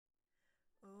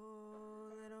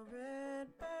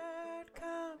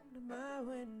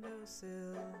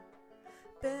windowsill.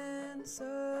 Been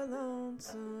so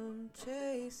lonesome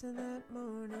chasing that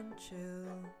morning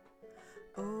chill.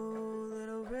 Oh,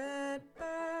 little red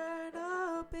bird,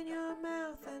 open your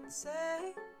mouth and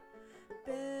say,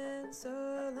 been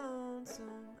so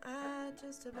lonesome, I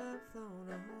just about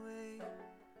flown away.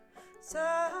 So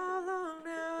long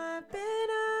now I've been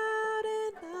out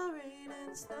in the rain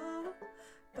and snow,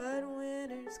 but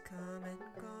winter's come and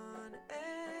gone,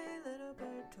 a little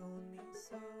bird told me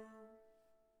so.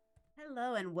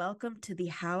 Hello and welcome to the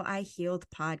How I Healed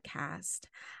podcast.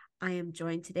 I am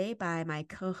joined today by my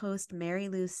co-host Mary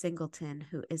Lou Singleton,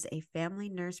 who is a family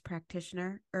nurse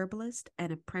practitioner, herbalist,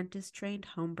 and apprentice-trained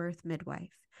home birth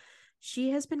midwife.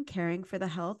 She has been caring for the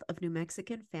health of New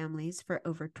Mexican families for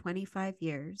over 25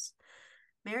 years.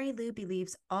 Mary Lou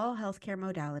believes all healthcare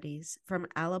modalities, from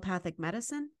allopathic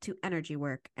medicine to energy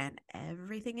work and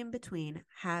everything in between,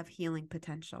 have healing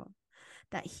potential.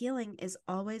 That healing is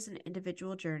always an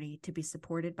individual journey to be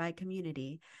supported by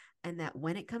community, and that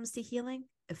when it comes to healing,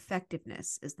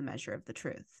 effectiveness is the measure of the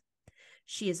truth.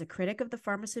 She is a critic of the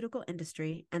pharmaceutical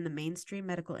industry and the mainstream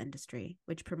medical industry,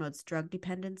 which promotes drug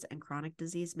dependence and chronic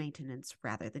disease maintenance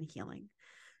rather than healing.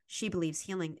 She believes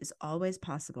healing is always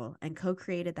possible and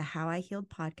co-created the How I Healed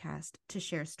podcast to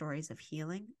share stories of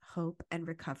healing, hope, and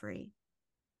recovery.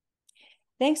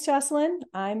 Thanks, Jocelyn.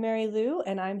 I'm Mary Lou,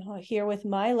 and I'm here with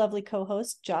my lovely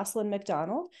co-host, Jocelyn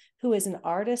McDonald, who is an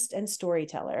artist and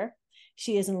storyteller.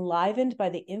 She is enlivened by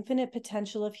the infinite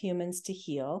potential of humans to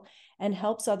heal and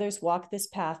helps others walk this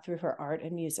path through her art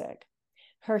and music.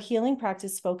 Her healing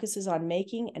practice focuses on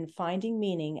making and finding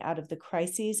meaning out of the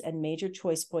crises and major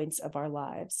choice points of our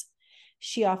lives.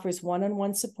 She offers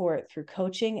one-on-one support through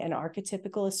coaching and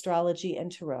archetypical astrology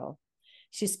and tarot.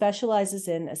 She specializes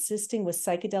in assisting with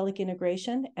psychedelic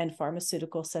integration and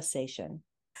pharmaceutical cessation.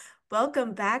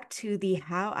 Welcome back to the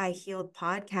How I Healed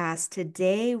podcast.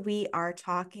 Today we are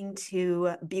talking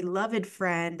to beloved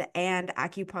friend and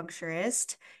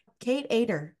acupuncturist, Kate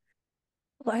Ader.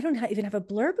 Well, I don't even have a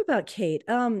blurb about Kate.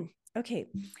 Okay.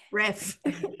 Riff.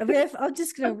 Riff. I'm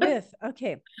just going to riff.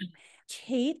 Okay.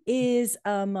 Kate is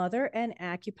a mother and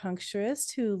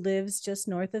acupuncturist who lives just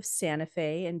north of Santa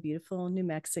Fe in beautiful New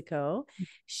Mexico.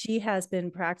 She has been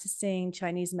practicing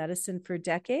Chinese medicine for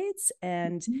decades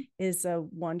and is a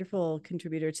wonderful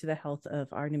contributor to the health of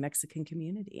our New Mexican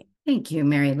community. Thank you,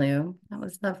 Mary Lou. That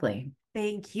was lovely.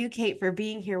 Thank you, Kate, for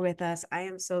being here with us. I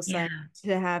am so psyched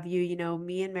to have you. You know,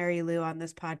 me and Mary Lou on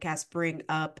this podcast bring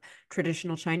up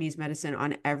traditional Chinese medicine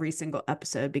on every single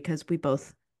episode because we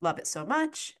both love it so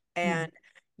much. And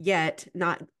yet,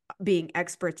 not being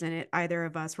experts in it, either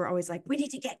of us, we're always like, we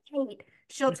need to get Kate.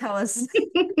 She'll tell us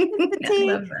the tea.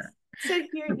 I love that. So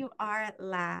here you are at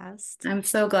last. I'm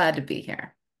so glad to be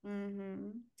here.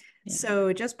 Yeah.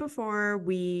 So just before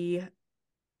we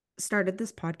started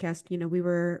this podcast, you know, we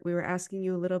were asking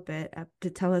you a little bit to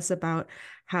tell us about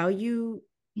how you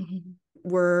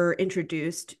were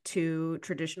introduced to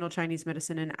traditional Chinese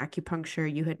medicine and acupuncture.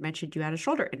 You had mentioned you had a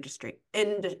shoulder injury.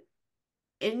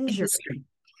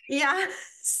 Yeah.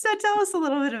 So tell us a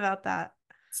little bit about that.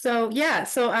 So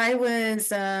I was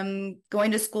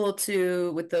going to school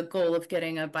with the goal of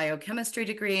getting a biochemistry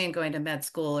degree and going to med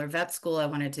school or vet school. I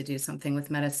wanted to do something with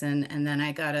medicine. And then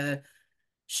I got a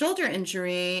shoulder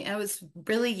injury. I was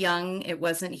really young. It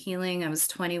wasn't healing. I was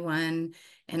 21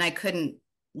 and I couldn't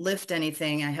lift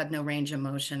anything. I had no range of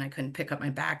motion. I couldn't pick up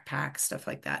my backpack, stuff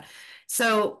like that.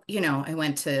 So, you know, I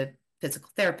went to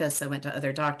physical therapists. I went to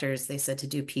other doctors. They said to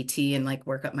do PT and like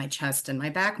work up my chest and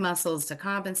my back muscles to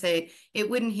compensate. It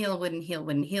wouldn't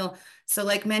heal. So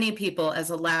like many people, as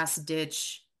a last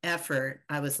ditch effort,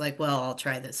 I was like, well, I'll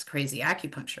try this crazy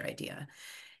acupuncture idea.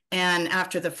 And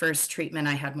after the first treatment,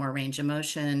 I had more range of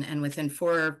motion. And within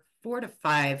four to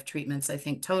five treatments, I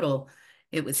think total,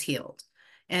 it was healed.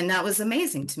 And that was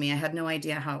amazing to me. I had no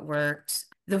idea how it worked.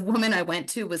 The woman I went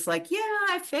to was like, yeah,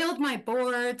 I failed my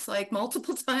boards like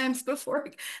multiple times before.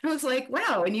 And I was like,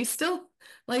 wow, and you still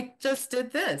like just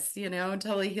did this, you know,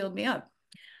 totally healed me up.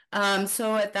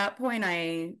 So at that point,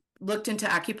 I looked into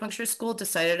acupuncture school,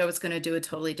 decided I was going to do a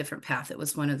totally different path. It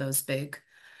was one of those big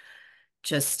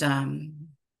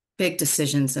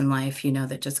decisions in life, you know,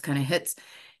 that just kind of hits.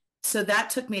 So that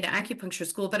took me to acupuncture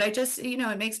school. But I just, you know,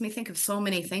 it makes me think of so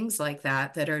many things like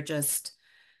that are just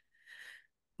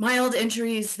mild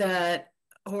injuries that,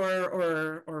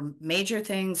 or major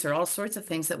things, or all sorts of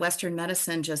things that Western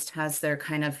medicine just has their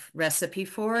kind of recipe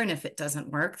for. And if it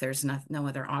doesn't work, there's no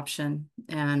other option.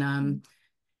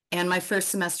 And my first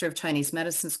semester of Chinese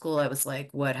medicine school, I was like,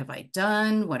 what have I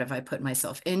done? What have I put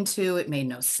myself into? It made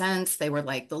no sense. They were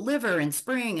like, the liver in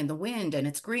spring and the wind and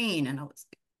it's green. And I was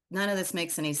like, none of this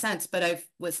makes any sense. But I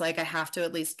was like, I have to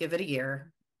at least give it a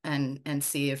year and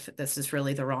see if this is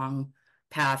really the wrong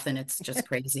path and it's just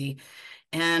crazy.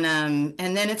 And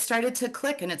then it started to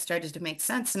click and it started to make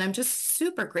sense. And I'm just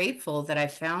super grateful that I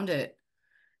found it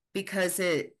because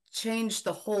it changed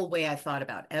the whole way I thought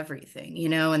about everything, you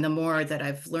know, and the more that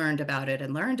I've learned about it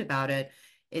and learned about it,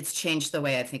 it's changed the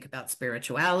way I think about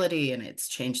spirituality and it's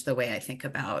changed the way I think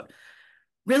about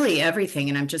really everything.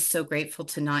 And I'm just so grateful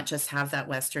to not just have that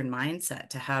Western mindset,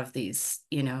 to have these,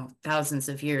 you know, thousands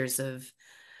of years of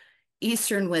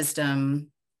Eastern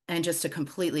wisdom and just a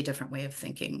completely different way of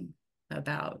thinking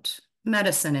about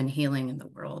medicine and healing in the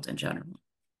world in general.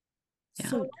 Yeah.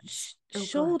 So Oh, go ahead.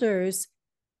 shoulders,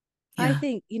 I Yeah.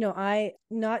 think, you know, I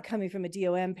not coming from a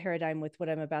DOM paradigm with what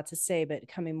I'm about to say, but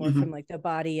coming more Mhm. from like the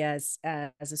body as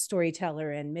a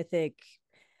storyteller and mythic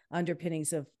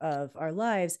underpinnings of our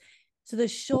lives. So the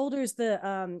shoulders, the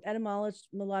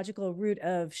etymological root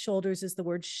of shoulders is the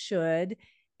word should.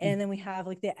 And then we have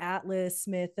like the Atlas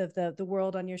myth of the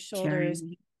world on your shoulders.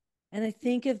 Carrying. And I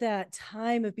think of that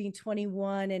time of being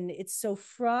 21, and it's so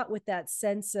fraught with that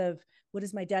sense of what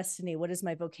is my destiny? What is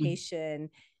my vocation?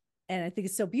 And I think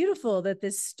it's so beautiful that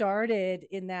this started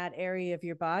in that area of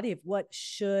your body of what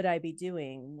should I be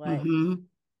doing? Mhm.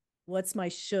 What's my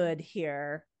should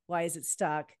here? Why is it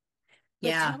stuck? But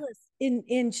Yeah. tell us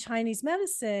in Chinese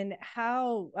medicine,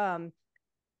 how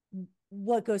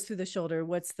what goes through the shoulder?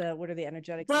 What are the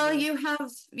energetics of Well, those?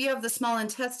 you have the small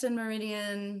intestine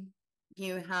meridian,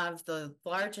 you have the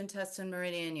large intestine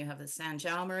meridian, you have the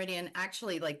Sanjiao meridian.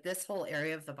 Actually, like this whole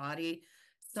area of the body,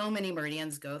 so many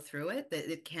meridians go through it that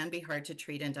it can be hard to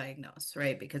treat and diagnose,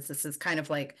 right? Because this is kind of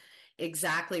like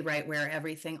exactly right where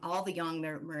everything, all the yang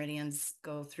meridians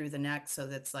go through the neck. So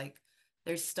that's like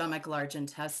there's stomach, large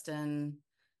intestine,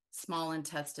 small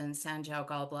intestine, Sanjiao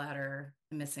gallbladder.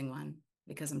 I'm missing one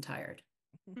because I'm tired.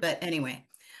 But anyway,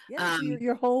 Yeah, so um,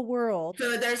 your whole world.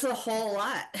 so there's a whole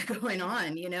lot going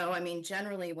on, you know. I mean,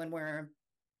 generally,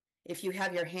 if you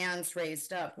have your hands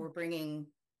raised up, we're bringing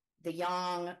the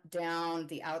yang down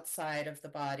the outside of the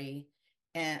body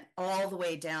and all the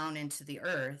way down into the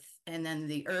earth. And then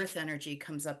the earth energy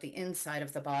comes up the inside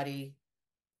of the body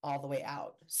all the way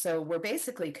out. So we're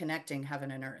basically connecting heaven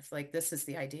and earth. Like this is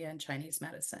the idea in Chinese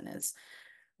medicine is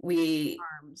we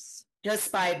Arms.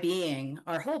 just by being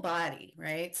our whole body,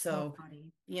 right? Whole So,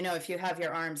 body. you know, if you have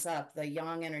your arms up, the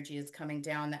yang energy is coming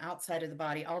down the outside of the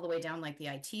body, all the way down like the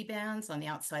IT bands on the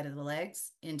outside of the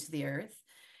legs into the earth,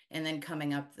 and then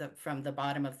coming up from the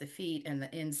bottom of the feet and the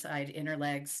inside inner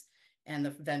legs and the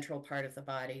ventral part of the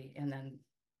body, and then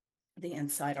the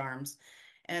inside arms.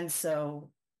 And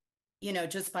so, you know,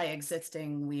 just by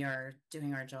existing, we are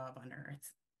doing our job on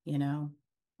earth, you know?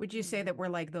 Would you say that we're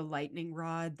like the lightning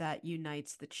rod that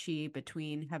unites the chi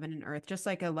between heaven and earth? Just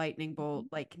like a lightning bolt,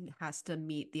 like has to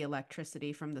meet the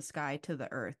electricity from the sky to the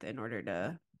earth in order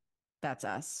to. That's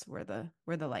us. We're the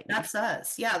lightning. That's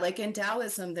us. Yeah. Like in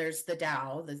Taoism, there's the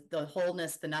Tao, the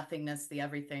wholeness, the nothingness, the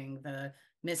everything, the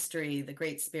mystery, the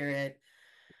great spirit.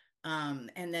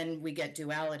 And then we get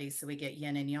duality. So we get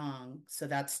yin and yang. So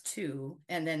that's two.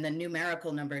 And then the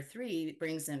numerical number three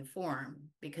brings in form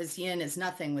because yin is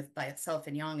nothing by itself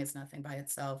and yang is nothing by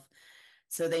itself.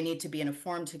 So they need to be in a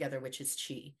form together, which is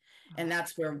chi. And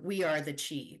that's where we are the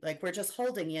chi. Like we're just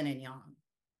holding yin and yang.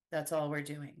 That's all we're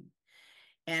doing.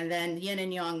 And then yin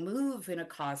and yang move in a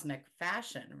cosmic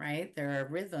fashion, right? There are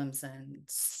rhythms and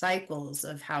cycles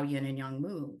of how yin and yang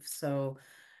move. So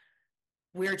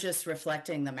we're just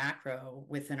reflecting the macro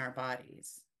within our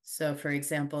bodies. So for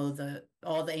example,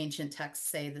 all the ancient texts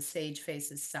say the sage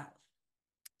faces south.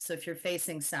 So if you're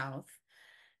facing south,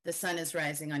 the sun is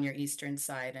rising on your eastern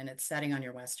side and it's setting on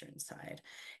your western side.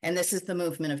 And this is the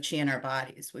movement of chi in our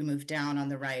bodies. We move down on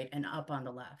the right and up on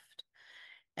the left.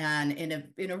 And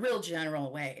in a real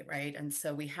general way, right? And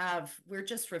so we're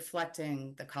just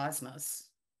reflecting the cosmos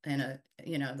in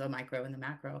the micro and the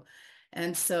macro.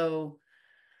 And so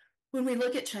when we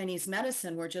look at Chinese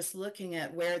medicine, we're just looking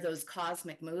at where those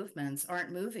cosmic movements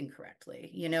aren't moving correctly.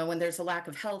 You know, when there's a lack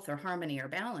of health or harmony or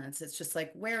balance, it's just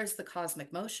like, where is the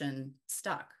cosmic motion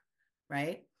stuck,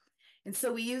 right? And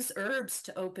so we use herbs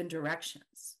to open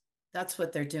directions. That's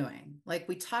what they're doing. Like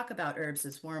we talk about herbs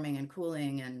as warming and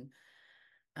cooling and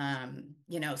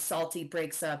salty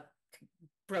breaks up,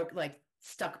 like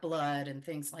stuck blood and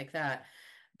things like that.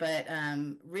 But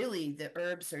really, the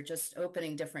herbs are just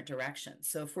opening different directions.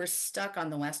 So if we're stuck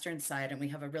on the Western side and we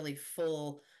have a really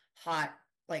full, hot,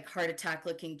 like heart attack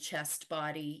looking chest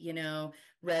body,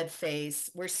 red face,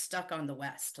 we're stuck on the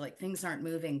West. Like things aren't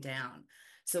moving down.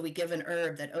 So we give an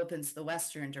herb that opens the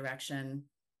Western direction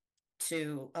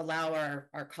to allow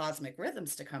our cosmic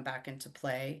rhythms to come back into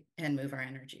play and move our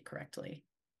energy correctly.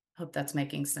 Hope that's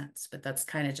making sense, but that's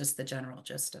kind of just the general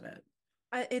gist of it.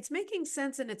 It's making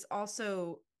sense, and it's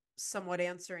also somewhat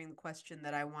answering the question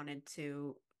that I wanted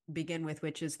to begin with,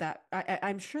 which is that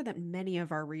I'm sure that many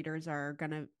of our readers are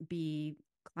going to be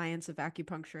clients of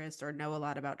acupuncturists or know a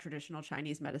lot about traditional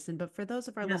Chinese medicine. But for those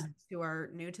of our listeners who are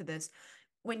new to this,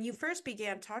 when you first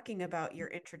began talking about your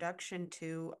introduction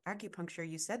to acupuncture,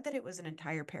 you said that it was an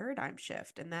entire paradigm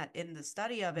shift, and that in the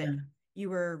study of it, you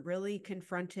were really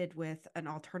confronted with an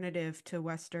alternative to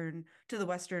the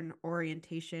Western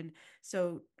orientation.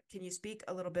 So can you speak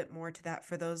a little bit more to that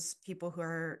for those people who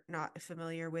are not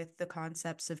familiar with the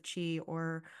concepts of qi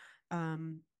or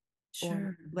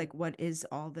Sure. like what is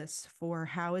all this for?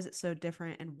 How is it so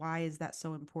different, and why is that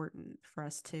so important for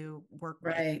us to work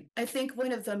with? Right. I think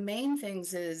one of the main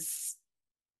things is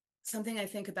something I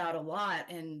think about a lot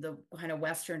in the kind of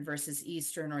Western versus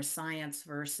Eastern, or science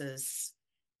versus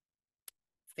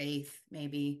faith,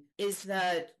 maybe, is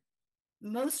that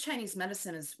most Chinese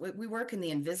medicine is, we work in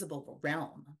the invisible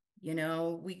realm. You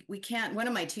know, we can't, one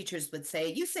of my teachers would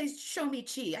say, you say, show me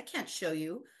qi. I can't show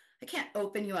you. I can't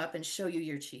open you up and show you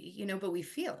your qi, you know, but we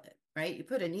feel it, right? You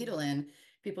put a needle in,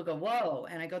 people go, whoa.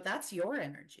 And I go, that's your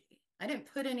energy. I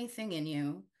didn't put anything in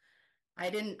you.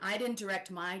 I didn't direct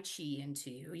my qi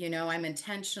into you. You know, I'm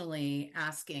intentionally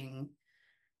asking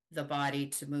the body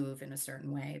to move in a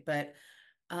certain way. But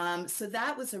so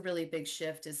that was a really big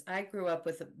shift. Is I grew up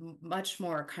with a much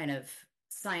more kind of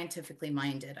scientifically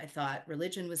minded. I thought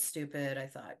religion was stupid. I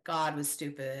thought God was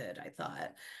stupid. I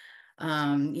thought,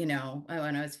 you know,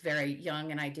 when I was very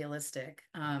young and idealistic,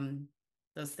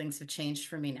 those things have changed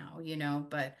for me now, you know,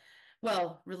 but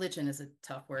well, religion is a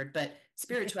tough word, but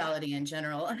spirituality in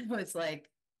general, I was like,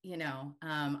 you know,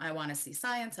 I want to see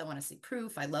science. I want to see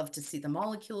proof. I love to see the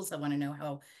molecules. I want to know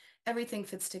how everything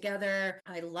fits together.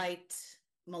 I liked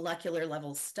molecular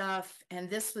level stuff. And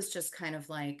this was just kind of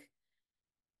like,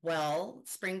 well,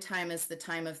 springtime is the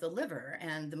time of the liver,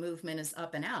 and the movement is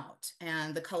up and out,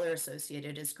 and the color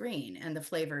associated is green, and the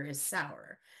flavor is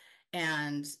sour,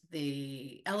 and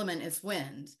the element is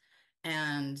wind.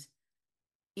 And,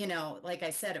 you know, like I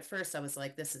said, at first I was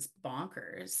like, this is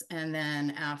bonkers. And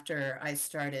then after I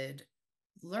started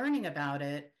learning about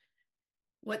it,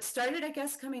 what started, I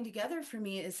guess, coming together for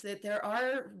me is that there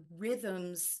are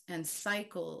rhythms and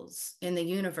cycles in the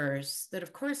universe that,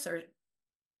 of course, are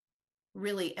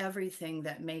really everything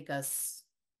that make us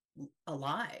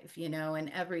alive, you know, and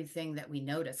everything that we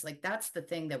notice. Like, that's the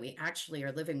thing that we actually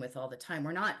are living with all the time.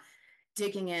 We're not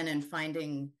digging in and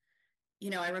finding, you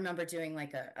know, I remember doing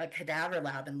like a cadaver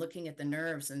lab and looking at the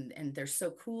nerves, and they're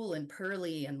so cool and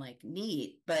pearly and like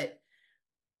neat, but,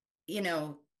 you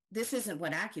know, this isn't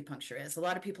what acupuncture is. A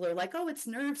lot of people are like, oh, it's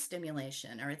nerve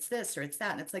stimulation, or it's this, or it's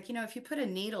that. And it's like, you know, if you put a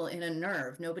needle in a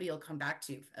nerve, nobody will come back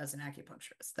to you as an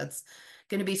acupuncturist. That's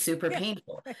going to be super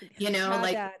painful, Right. you know, Had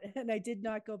like, that, and I did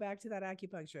not go back to that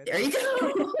acupuncturist. there you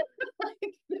go.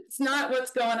 Like, it's not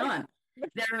what's going on.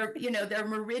 There are, you know, there are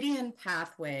meridian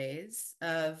pathways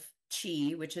of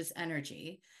qi, which is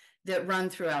energy, that run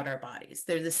throughout our bodies.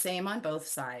 They're the same on both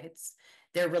sides.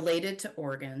 They're related to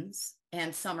organs,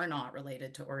 and some are not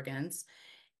related to organs.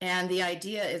 And the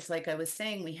idea is, like I was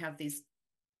saying, we have these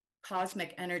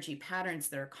cosmic energy patterns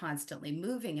that are constantly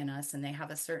moving in us, and they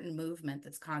have a certain movement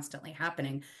that's constantly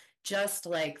happening, just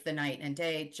like the night and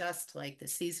day, just like the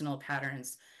seasonal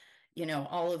patterns. You know,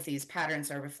 all of these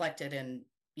patterns are reflected in,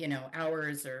 you know,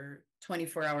 hours or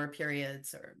 24-hour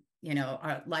periods, or, you know,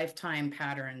 lifetime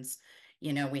patterns.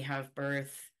 You know, we have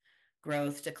birth,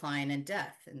 growth, decline, and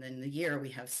death. And then the year we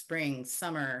have spring,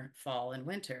 summer, fall, and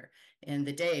winter. In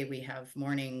the day, we have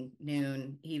morning,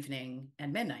 noon, evening,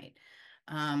 and midnight.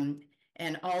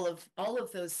 And all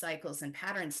of those cycles and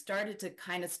patterns started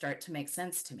to make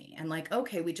sense to me. And like,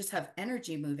 okay, we just have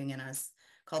energy moving in us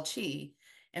called qi,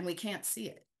 and we can't see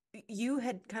it. You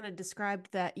had kind of described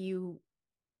that you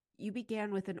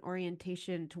began with an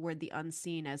orientation toward the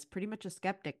unseen as pretty much a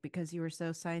skeptic because you were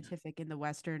so scientific in the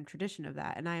Western tradition of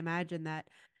that. And I imagine that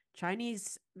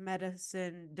Chinese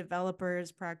medicine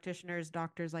developers, practitioners,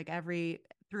 doctors, like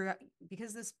throughout,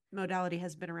 because this modality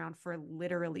has been around for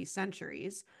literally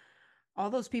centuries,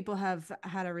 all those people have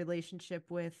had a relationship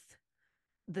with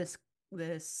this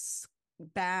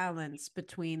balance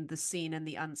between the seen and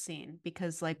the unseen,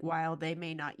 because like while they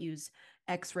may not use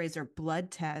x-rays or blood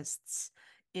tests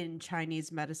in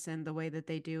Chinese medicine the way that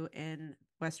they do in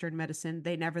Western medicine,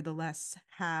 they nevertheless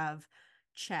have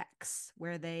checks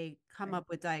where they come up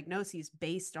with diagnoses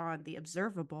based on the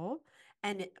observable.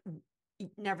 And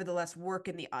nevertheless work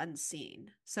in the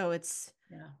unseen. So it's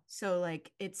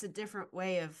like it's a different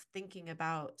way of thinking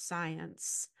about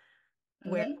science,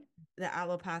 where the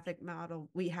allopathic model,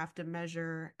 we have to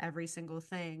measure every single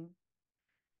thing.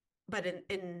 But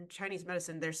in Chinese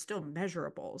medicine, there's still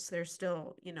measurables. There's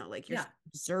still, like you're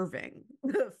observing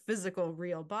the physical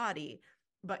real body,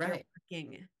 but you're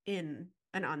working in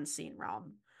an unseen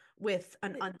realm with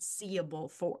an unseeable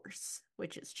force,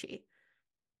 which is qi.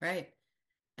 Right.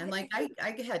 And like I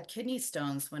had kidney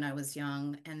stones when I was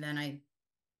young, and then I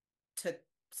took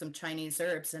some Chinese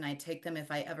herbs, and I take them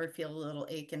if I ever feel a little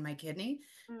ache in my kidney,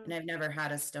 and I've never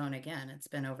had a stone again. It's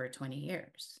been over 20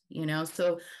 years,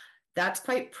 so that's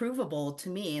quite provable to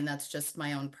me. And that's just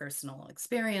my own personal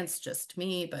experience, just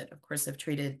me. But of course, I've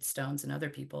treated stones and other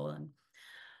people, and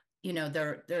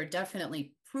there are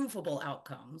definitely provable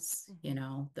outcomes,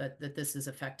 that this is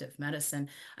effective medicine.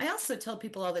 I also tell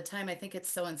people all the time, I think it's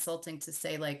so insulting to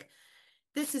say, like,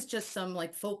 this is just some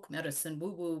like folk medicine,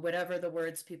 woo-woo, whatever the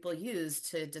words people use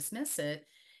to dismiss it.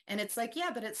 And it's like,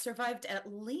 yeah, but it survived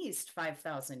at least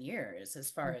 5,000 years, as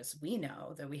far as we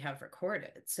know, that we have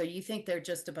recorded. So you think they're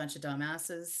just a bunch of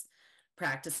dumbasses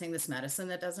practicing this medicine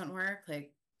that doesn't work?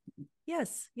 Like,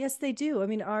 yes, they do. I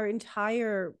mean, our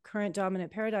entire current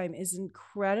dominant paradigm is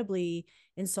incredibly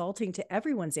insulting to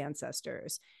everyone's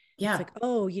ancestors. Yeah. It's like,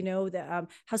 oh,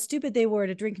 how stupid they were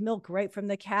to drink milk right from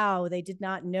the cow. They did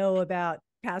not know about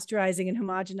pasteurizing and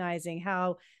homogenizing.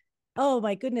 How, oh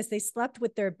my goodness, they slept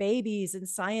with their babies, and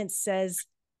science says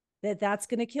that that's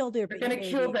going to kill their baby. They're going to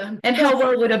kill them. And how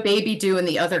well would a baby do in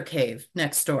the other cave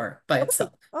next door by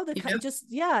itself?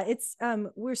 It's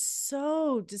we're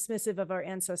so dismissive of our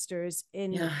ancestors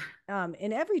in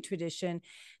every tradition.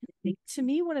 To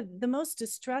me, one of the most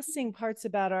distressing parts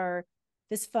about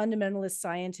this fundamentalist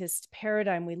scientist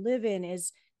paradigm we live in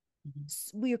is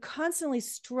we are constantly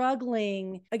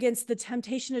struggling against the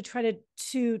temptation to try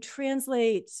to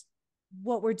translate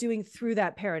what we're doing through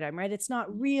that paradigm, right? It's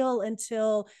not real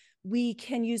until we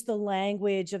can use the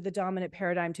language of the dominant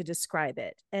paradigm to describe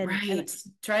it. And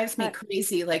drives me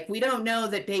crazy. Like, we don't know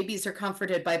that babies are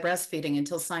comforted by breastfeeding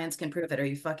until science can prove it. Are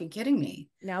you fucking kidding me?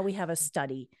 Now we have a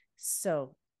study.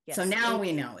 So yes. So now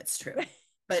we know it's true.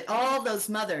 But all those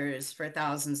mothers for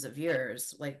thousands of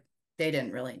years, like, they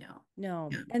didn't really know. No.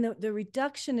 Yeah. And the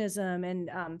reductionism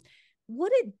and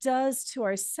what it does to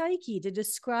our psyche to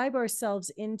describe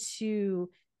ourselves into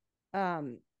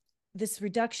this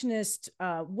reductionist,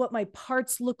 what my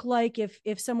parts look like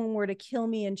if someone were to kill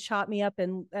me and chop me up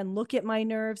and look at my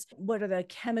nerves, what are the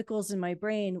chemicals in my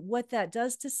brain, what that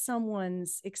does to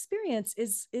someone's experience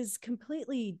is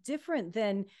completely different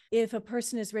than if a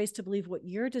person is raised to believe what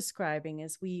you're describing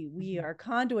as we are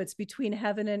conduits between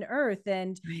heaven and earth.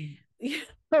 And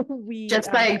we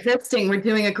just by existing, we're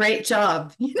doing a great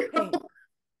job.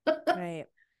 Right.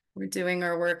 We're doing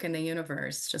our work in the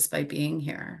universe just by being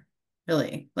here.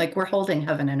 Really, like, we're holding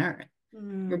heaven and earth.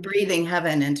 We're breathing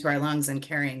heaven into our lungs and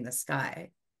carrying the sky,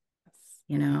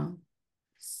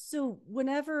 So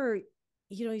whenever,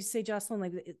 you say, Jocelyn,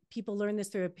 like, people learn this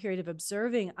through a period of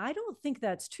observing, I don't think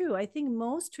that's true. I think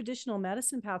most traditional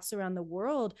medicine paths around the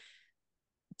world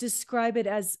describe it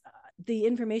as the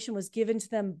information was given to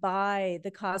them by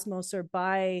the cosmos or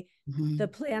by the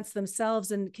plants themselves.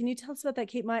 And can you tell us about that,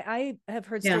 Kate? I have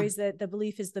heard stories that the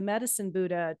belief is the medicine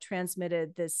Buddha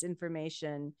transmitted this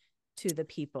information to the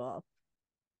people.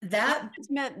 That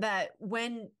meant that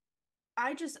when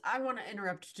I want to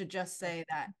interrupt to just say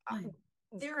that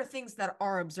there are things that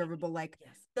are observable, like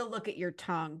they'll look at your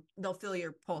tongue, they'll feel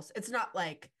your pulse. It's not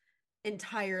like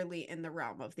entirely in the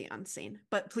realm of the unseen,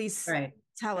 but please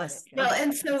tell us. Well,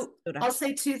 and so I'll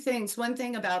say two things. One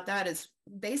thing about that is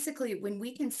basically when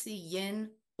we can see yin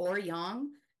or yang,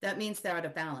 that means they're out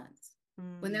of balance.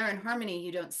 When they're in harmony,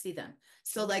 you don't see them.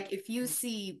 So like if you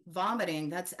see vomiting,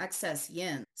 that's excess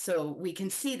yin. So we can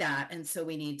see that. And so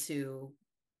we need to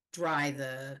dry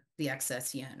the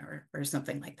excess yin or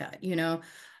something like that,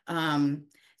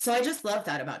 So I just love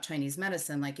that about Chinese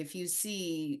medicine. Like if you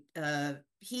see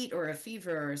heat or a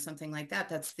fever or something like that,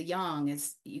 that's the yang.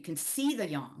 You can see the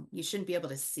yang. You shouldn't be able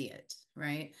to see it,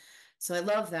 right? So I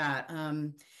love that.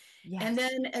 And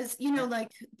then as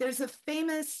like there's a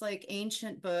famous like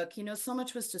ancient book, so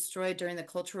much was destroyed during the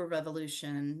Cultural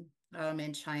Revolution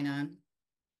in China.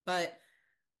 But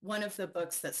one of the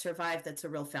books that survived that's a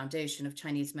real foundation of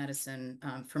Chinese medicine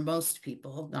for most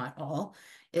people, not all,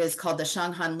 is called the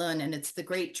Shanghan Lun, and it's the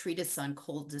great treatise on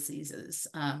cold diseases,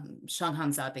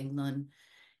 Shanghan Zabing Lun.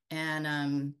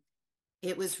 And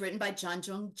it was written by Zhang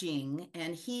Zhongjing,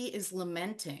 and he is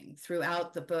lamenting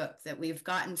throughout the book that we've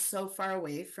gotten so far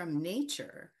away from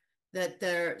nature that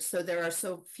there are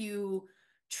so few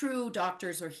true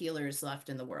doctors or healers left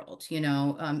in the world,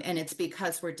 and it's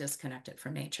because we're disconnected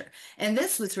from nature. And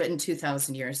this was written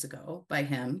 2,000 years ago by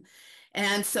him.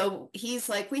 And so he's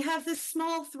like, we have this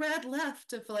small thread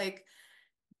left of like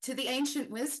to the ancient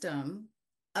wisdom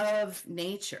of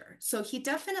nature. So he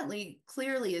definitely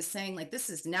clearly is saying like this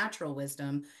is natural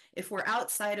wisdom. If we're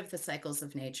outside of the cycles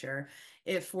of nature,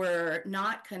 if we're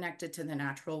not connected to the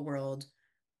natural world,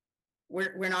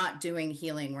 we're not doing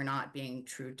healing, we're not being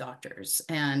true doctors.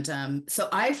 And so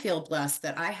I feel blessed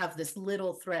that I have this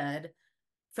little thread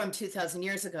from 2,000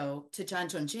 years ago to Zhan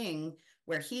Zhongjing,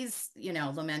 where he's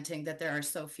lamenting that there are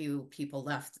so few people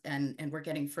left, and we're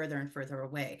getting further and further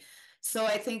away. So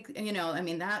I think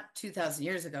that 2,000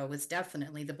 years ago was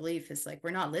definitely the belief is like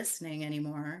we're not listening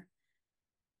anymore,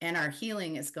 and our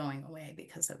healing is going away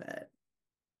because of it,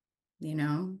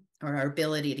 or our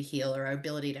ability to heal, or our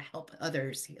ability to help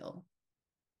others heal.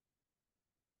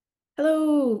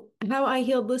 Hello, How I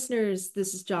Healed listeners.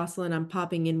 This is Jocelyn. I'm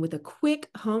popping in with a quick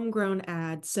homegrown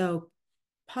ad. So,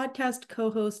 podcast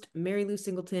co-host Mary Lou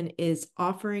Singleton is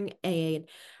offering an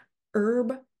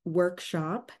herb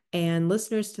workshop, and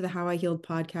listeners to the How I Healed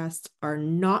podcast are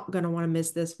not going to want to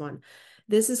miss this one.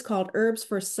 This is called Herbs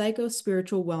for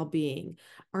Psycho-Spiritual Well-Being.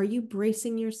 Are you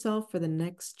bracing yourself for the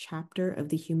next chapter of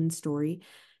the human story?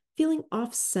 Feeling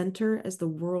off center as the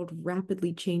world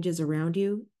rapidly changes around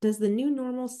you? Does the new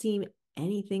normal seem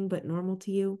anything but normal to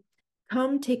you?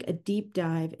 Come take a deep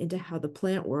dive into how the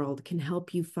plant world can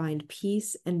help you find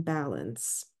peace and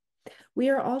balance. We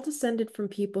are all descended from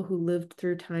people who lived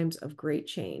through times of great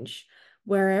change.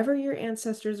 Wherever your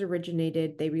ancestors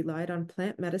originated, they relied on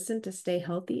plant medicine to stay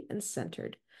healthy and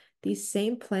centered. These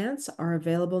same plants are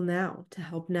available now to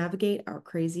help navigate our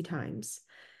crazy times.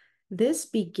 This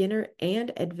beginner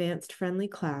and advanced friendly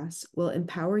class will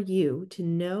empower you to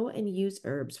know and use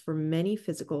herbs for many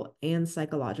physical and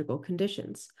psychological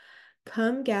conditions.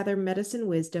 Come gather medicine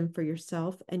wisdom for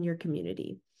yourself and your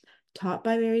community. Taught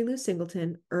by Mary Lou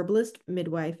Singleton, herbalist,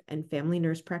 midwife, and family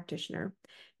nurse practitioner,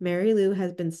 Mary Lou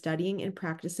has been studying and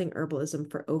practicing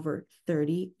herbalism for over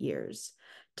 30 years.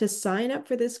 To sign up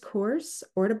for this course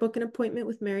or to book an appointment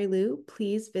with Mary Lou,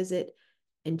 please visit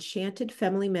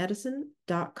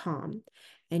enchantedfamilymedicine.com.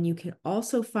 And you can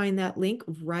also find that link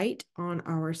right on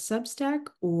our Substack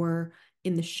or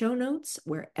in the show notes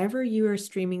wherever you are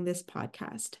streaming this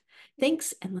podcast.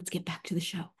 Thanks, and let's get back to the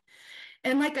show.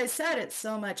 And like I said, it's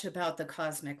so much about the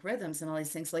cosmic rhythms and all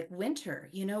these things like winter.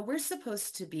 We're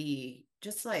supposed to be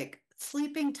just like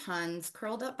sleeping tons,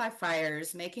 curled up by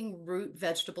fires, making root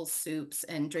vegetable soups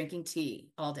and drinking tea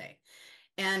all day.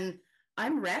 And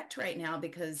I'm wrecked right now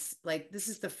because like this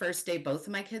is the first day both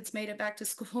of my kids made it back to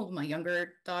school. My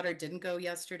younger daughter didn't go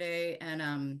yesterday,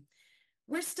 and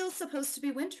we're still supposed to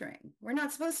be wintering. We're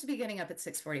not supposed to be getting up at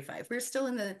 6:45. We're still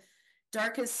in the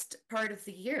darkest part of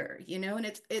the year,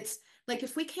 and it's like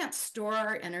if we can't store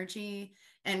our energy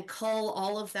and cull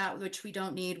all of that which we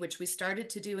don't need, which we started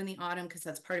to do in the autumn because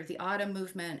that's part of the autumn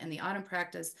movement and the autumn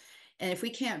practice, and if we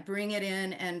can't bring it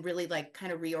in and really like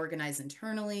kind of reorganize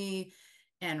internally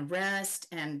and rest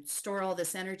and store all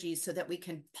this energy so that we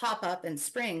can pop up in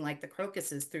spring like the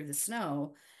crocuses through the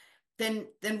snow, then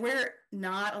we're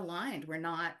not aligned, we're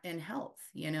not in health.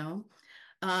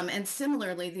 And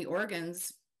similarly, the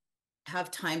organs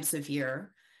have times of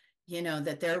year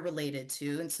that they're related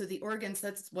to. And so the organs,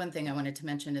 that's one thing I wanted to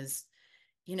mention is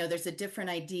there's a different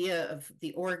idea of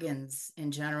the organs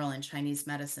in general in Chinese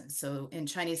medicine. So in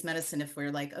Chinese medicine, if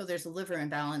we're like, oh, there's a liver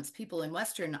imbalance, people in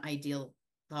Western ideal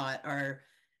thought are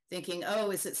thinking,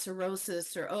 oh, is it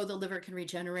cirrhosis, or oh, the liver can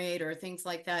regenerate, or things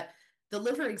like that. The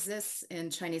liver exists in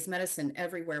Chinese medicine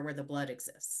everywhere where the blood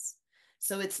exists.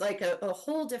 So it's like a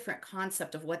whole different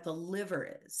concept of what the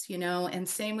liver is, and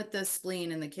same with the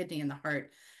spleen and the kidney and the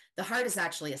heart. The heart is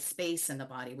actually a space in the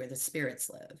body where the spirits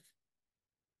live,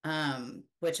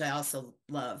 which I also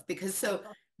love, because so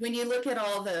when you look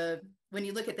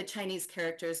at the Chinese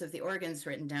characters of the organs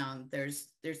written down, there's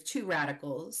two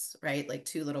radicals, right? Like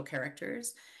two little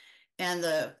characters. And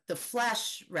the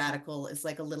flesh radical is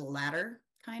like a little ladder,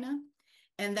 kind of.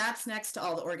 And that's next to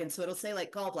all the organs. So it'll say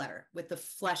like gallbladder with the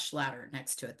flesh ladder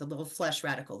next to it, the little flesh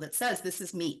radical that says this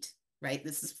is meat, right?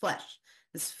 This is flesh,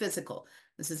 this is physical,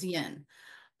 this is yin.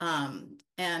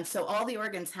 And so all the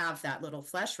organs have that little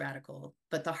flesh radical,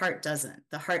 but the heart doesn't.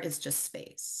 The heart is just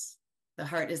space. The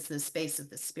heart is the space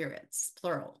of the spirits,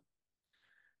 plural.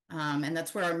 And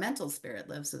that's where our mental spirit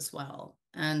lives as well.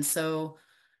 And so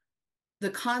the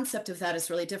concept of that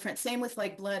is really different. Same with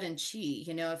like blood and qi.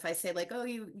 If I say like, oh,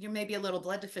 you're maybe a little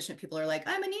blood deficient, people are like,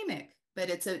 I'm anemic,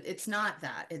 but it's not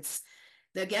that. It's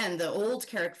again, the old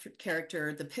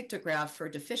character, the pictograph for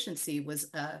deficiency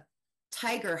was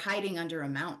tiger hiding under a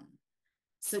mountain.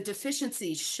 So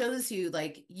deficiency shows you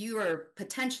like you are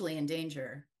potentially in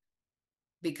danger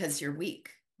because you're weak,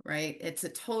 right? It's a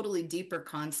totally deeper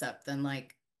concept than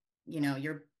like,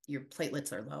 your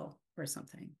platelets are low or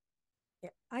something.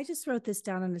 Yeah, I just wrote this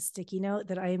down on a sticky note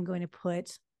that I am going to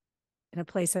put in a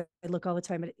place I look all the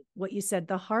time at. What you said,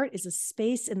 the heart is a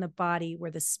space in the body where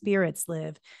the spirits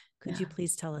live. Could you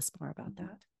please tell us more about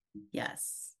that?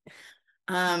 Yes.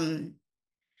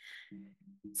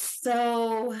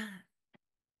 So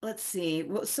let's see.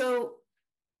 So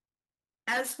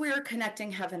as we're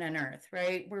connecting heaven and earth,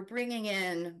 right, we're bringing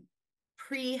in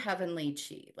pre-heavenly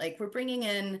chi, like we're bringing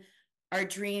in our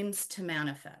dreams to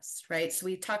manifest, right? So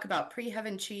we talk about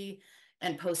pre-heaven chi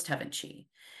and post-heaven chi.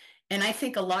 And I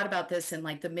think a lot about this in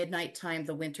like the midnight time,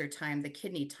 the winter time, the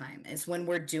kidney time is when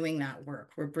we're doing that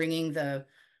work. We're bringing the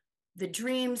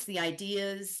dreams, the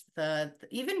ideas,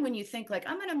 even when you think like,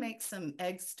 I'm going to make some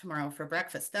eggs tomorrow for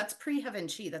breakfast, that's pre-heaven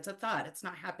chi. That's a thought. It's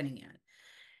not happening yet.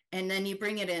 And then you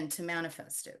bring it in to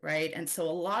manifest it, right? And so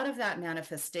a lot of that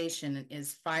manifestation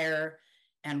is fire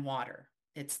and water.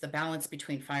 It's the balance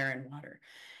between fire and water.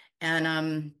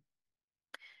 And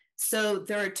so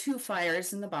there are two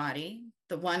fires in the body.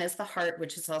 The one is the heart,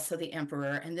 which is also the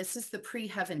emperor. And this is the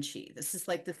pre-heaven chi. This is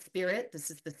like the spirit. This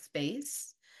is the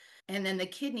space. And then the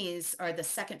kidneys are the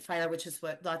second fire, which is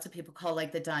what lots of people call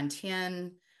like the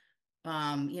dantian.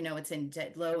 It's in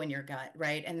dead low in your gut,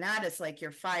 right? And that is like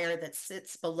your fire that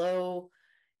sits below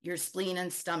your spleen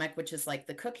and stomach, which is like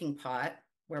the cooking pot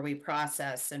where we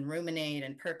process and ruminate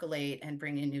and percolate and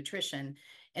bring in nutrition.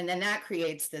 And then that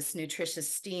creates this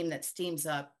nutritious steam that steams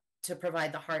up to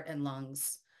provide the heart and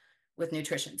lungs with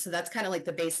nutrition. So that's kind of like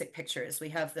the basic picture is we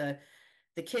have the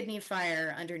kidney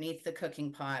fire underneath the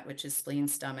cooking pot, which is spleen,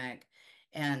 stomach,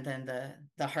 and then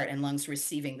the heart and lungs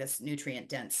receiving this nutrient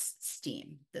dense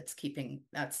steam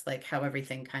that's like how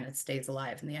everything kind of stays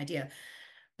alive in the idea.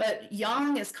 But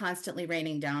yang is constantly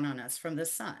raining down on us from the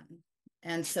sun.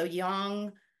 And so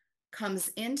yang comes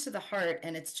into the heart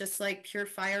and it's just like pure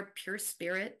fire, pure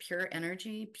spirit, pure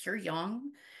energy, pure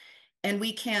yang. And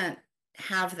we can't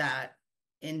have that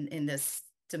in this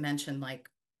dimension, like,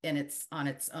 and it's on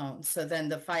its own. So then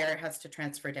the fire has to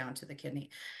transfer down to the kidney.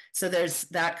 So there's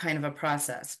that kind of a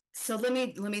process. So let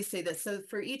me say this. So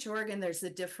for each organ, there's a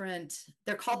different,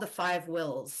 they're called the five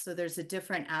wills. So there's a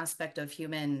different aspect of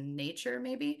human nature,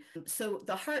 maybe. So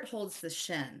the heart holds the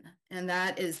shen, and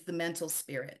that is the mental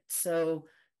spirit. So,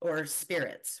 or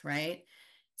spirits, right?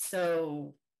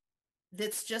 So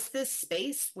it's just this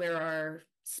space where our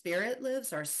spirit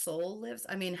lives, our soul lives.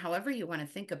 I mean, however you want to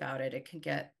think about it, it can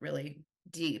get really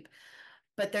deep.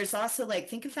 But there's also like,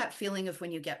 think of that feeling of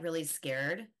when you get really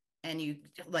scared and you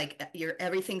like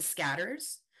everything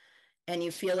scatters and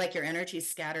you feel like your energy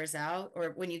scatters out,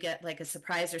 or when you get like a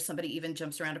surprise or somebody even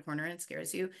jumps around a corner and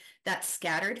scares you, that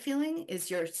scattered feeling is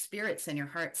your spirits and your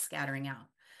heart scattering out.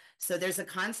 So there's a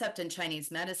concept in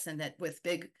Chinese medicine that with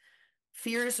big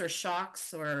fears or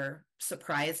shocks or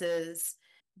surprises,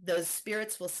 those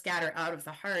spirits will scatter out of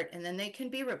the heart and then they can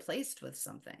be replaced with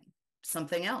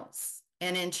something else.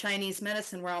 And in Chinese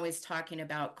medicine, we're always talking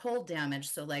about cold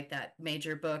damage. So like that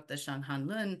major book, the Shan Han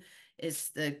Lun, is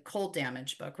the cold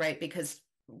damage book, right? Because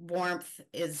warmth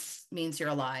means you're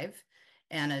alive.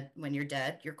 And when you're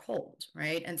dead, you're cold,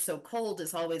 right? And so cold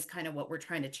is always kind of what we're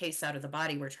trying to chase out of the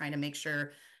body. We're trying to make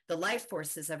sure the life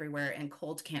force is everywhere and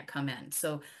cold can't come in.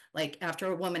 So like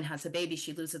after a woman has a baby,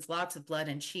 she loses lots of blood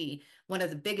and chi. One of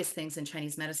the biggest things in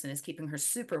Chinese medicine is keeping her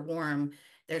super warm.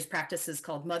 There's practices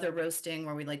called mother roasting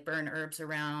where we like burn herbs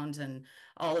around and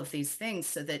all of these things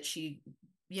so that she,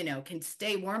 can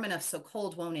stay warm enough so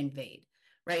cold won't invade,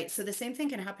 right? So the same thing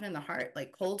can happen in the heart,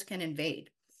 like cold can invade.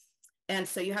 And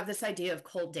so you have this idea of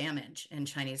cold damage in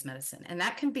Chinese medicine, and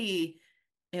that can be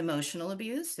emotional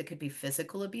abuse. It could be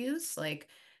physical abuse. Like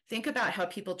think about how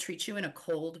people treat you in a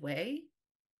cold way.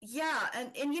 Yeah.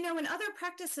 And in other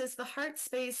practices, the heart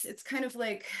space, it's kind of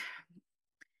like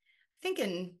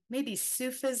thinking maybe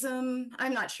Sufism.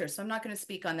 I'm not sure. So I'm not going to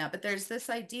speak on that, but there's this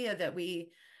idea that we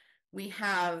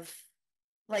have,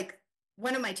 like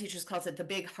one of my teachers calls it the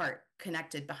big heart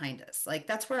connected behind us. Like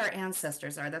that's where our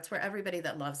ancestors are. That's where everybody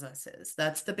that loves us is.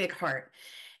 That's the big heart.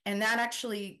 And that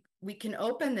actually, we can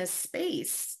open this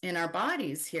space in our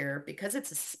bodies here because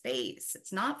it's a space,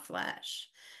 it's not flesh.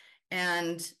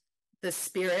 And the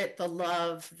spirit, the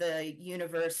love, the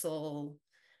universal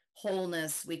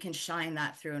wholeness, we can shine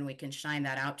that through and we can shine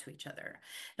that out to each other.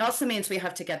 It also means we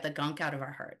have to get the gunk out of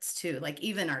our hearts too. Like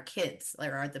even our kids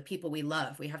or the people we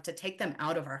love, we have to take them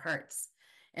out of our hearts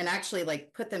and actually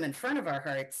like put them in front of our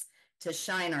hearts to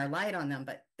shine our light on them,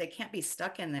 but they can't be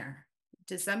stuck in there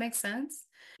Does that make sense?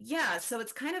 Yeah. So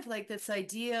it's kind of like this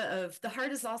idea of the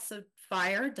heart is also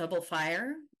fire, double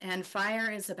fire. And fire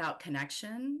is about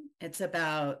connection. It's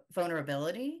about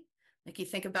vulnerability. Like you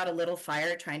think about a little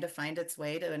fire trying to find its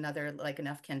way to another, like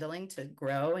enough kindling to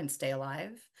grow and stay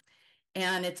alive.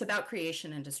 And it's about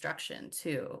creation and destruction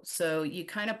too. So you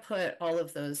kind of put all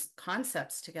of those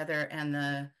concepts together,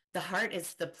 and the heart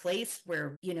is the place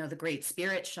where, you know, the great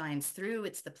spirit shines through.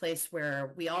 It's the place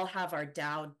where we all have our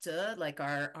Tao De, like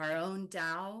our own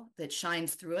Tao that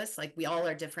shines through us. Like we all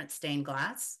are different stained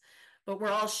glass, but we're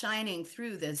all shining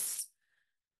through this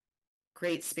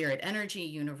great spirit energy,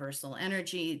 universal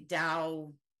energy,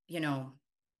 Tao, you know,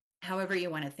 however you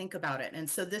want to think about it. And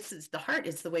so this is the heart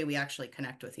is the way we actually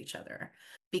connect with each other,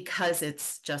 because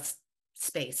it's just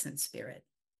space and spirit.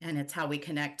 And it's how we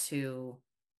connect to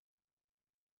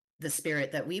the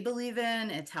spirit that we believe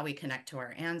in. It's how we connect to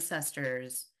our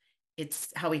ancestors. It's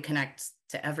how we connect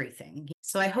to everything.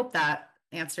 So I hope that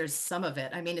answers some of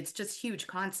it. I mean, it's just huge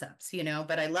concepts, you know,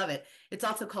 but I love it. It's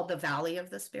also called the Valley of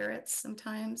the Spirits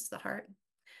sometimes, the heart,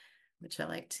 which I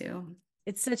like too.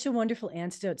 It's such a wonderful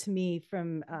antidote to me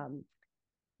from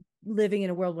living in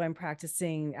a world where I'm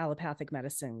practicing allopathic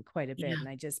medicine quite a bit. Yeah.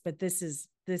 And but this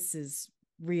is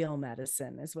real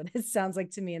medicine is what it sounds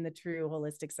like to me, in the true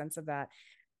holistic sense of that.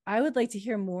 I would like to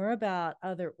hear more about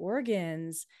other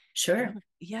organs. Sure.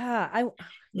 Yeah. I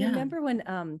remember when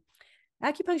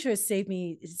acupuncture has saved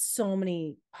me so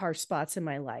many harsh spots in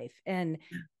my life. And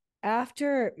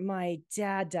after my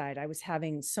dad died, I was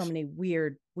having so many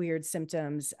weird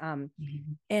symptoms.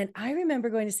 And I remember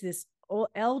going to see this old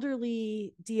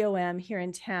elderly DOM here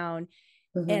in town.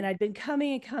 And I'd been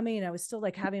coming and coming, and I was still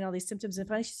like having all these symptoms. And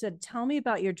finally she said, "Tell me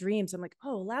about your dreams." I'm like,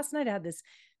 "Oh, last night I had this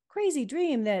crazy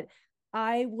dream that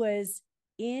I was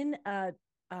in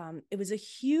it was a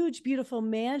huge, beautiful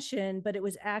mansion, but it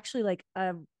was actually like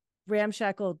a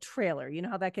ramshackle trailer. You know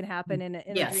how that can happen in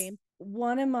a dream?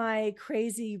 One of my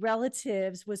crazy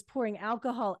relatives was pouring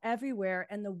alcohol everywhere,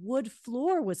 and the wood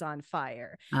floor was on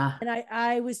fire. And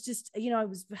I was just, you know, I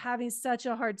was having such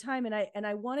a hard time, and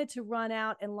I wanted to run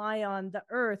out and lie on the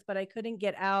earth, but I couldn't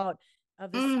get out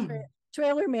of this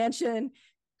trailer mansion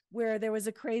where there was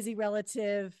a crazy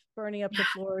relative burning up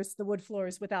the wood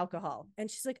floors with alcohol. And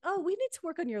she's like, "Oh, we need to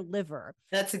work on your liver."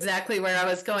 That's exactly where I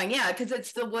was going. Yeah, because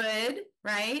it's the wood,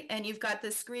 right? And you've got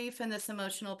this grief and this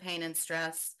emotional pain and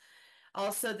stress,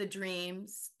 also the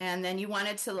dreams, and then you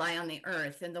wanted to lie on the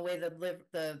earth. And the way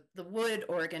the wood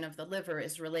organ of the liver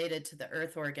is related to the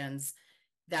earth organs,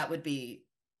 that would be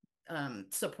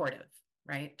supportive,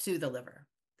 right, to the liver.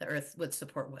 The earth would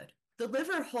support wood. The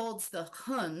liver holds the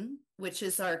hun, which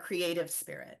is our creative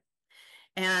spirit.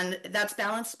 And that's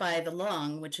balanced by the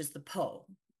lung, which is the po,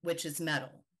 which is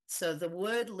metal. So the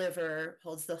wood liver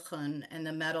holds the hun, and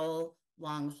the metal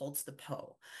lung holds the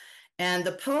po. And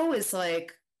the po is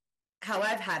like, how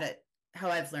I've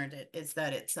learned it is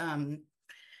that it's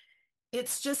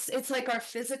like our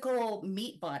physical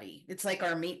meat body. It's like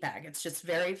our meat bag. It's just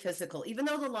very physical. Even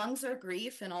though the lungs are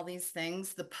grief and all these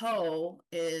things, the po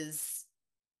is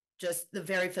just the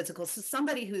very physical. So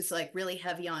somebody who's like really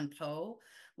heavy on po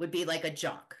would be like a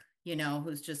jock, you know,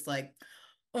 who's just like,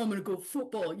 "Oh, I'm gonna go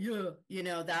football." Yeah. You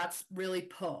know, that's really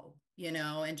po, you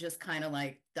know, and just kind of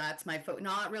like, that's my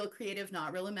not real creative,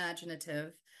 not real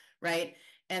imaginative, right?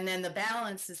 And then the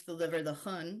balance is the liver, the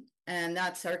hun, and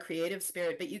that's our creative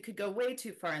spirit. But you could go way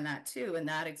too far in that too. And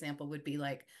that example would be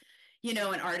like, you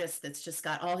know, an artist that's just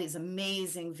got all these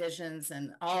amazing visions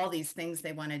and all these things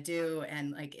they want to do,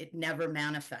 and like it never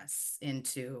manifests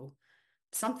into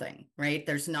something, right?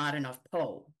 There's not enough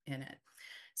po in it.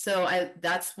 So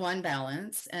that's one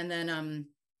balance. And then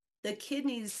the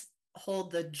kidneys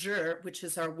hold the jur, which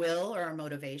is our will or our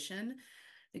motivation.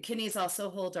 The kidneys also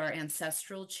hold our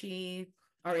ancestral chi,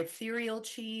 our ethereal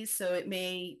chi. So it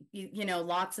may, you know,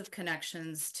 lots of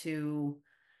connections to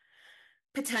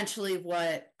potentially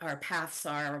what our paths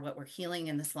are, what we're healing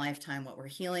in this lifetime, what we're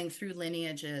healing through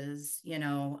lineages, you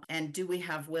know, and do we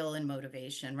have will and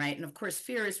motivation, right? And of course,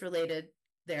 fear is related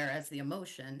there as the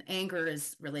emotion. Anger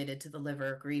is related to the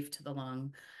liver, grief to the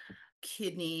lung,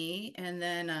 kidney, and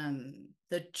then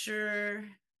the jur,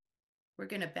 we're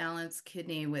going to balance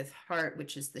kidney with heart,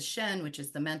 which is the shen, which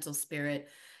is the mental spirit.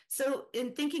 So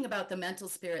in thinking about the mental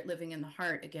spirit living in the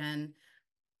heart again,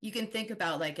 you can think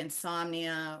about like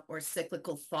insomnia or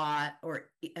cyclical thought or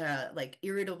like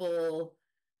irritable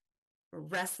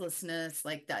restlessness,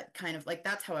 like that kind of like,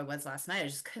 that's how I was last night. I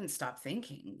just couldn't stop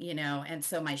thinking, you know? And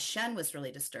so my shen was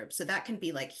really disturbed. So that can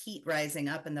be like heat rising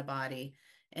up in the body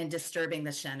and disturbing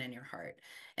the shen in your heart.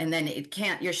 And then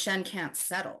your shen can't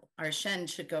settle. Our shen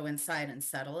should go inside and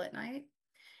settle at night.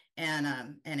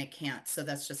 and it can't. So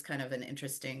that's just kind of an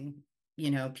interesting,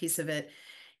 piece of it.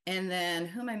 And then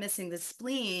who am I missing? The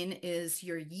spleen is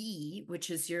your yi, which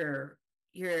is your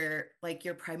like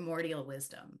your primordial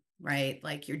wisdom, right?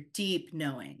 Like your deep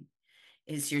knowing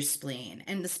is your spleen.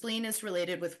 And the spleen is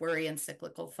related with worry and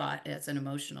cyclical thought as an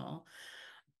emotional.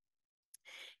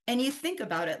 And you think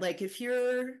about it, like if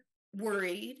you're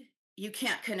worried, you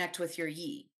can't connect with your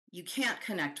yi. You can't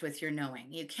connect with your knowing.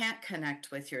 You can't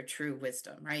connect with your true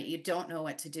wisdom, right? You don't know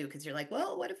what to do because you're like,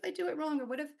 well, what if I do it wrong? Or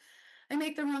what if I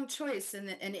make the wrong choice?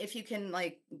 And if you can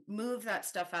like move that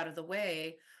stuff out of the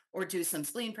way, or do some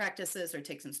spleen practices, or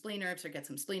take some spleen herbs, or get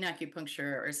some spleen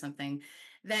acupuncture or something,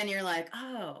 then you're like,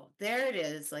 oh, there it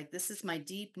is. Like, this is my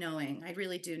deep knowing. I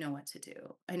really do know what to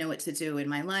do. I know what to do in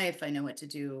my life. I know what to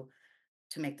do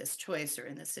to make this choice or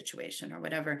in this situation or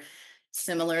whatever.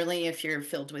 Similarly, if you're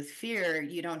filled with fear,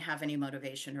 you don't have any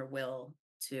motivation or will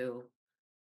to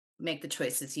make the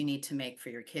choices you need to make for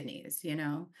your kidneys,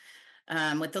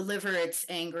 with the liver, it's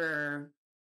anger.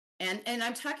 And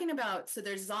I'm talking about, so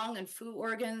there's Zong and Fu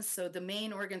organs. So the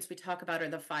main organs we talk about are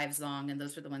the 5 Zong, and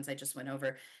those are the ones I just went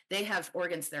over. They have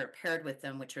organs that are paired with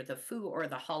them, which are the Fu or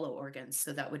the hollow organs.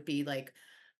 So that would be like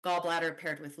gallbladder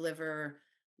paired with liver,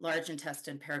 large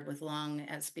intestine paired with lung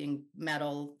as being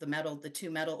metal, the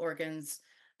 2 metal organs.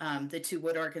 The 2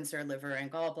 wood organs are liver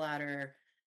and gallbladder.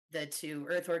 The 2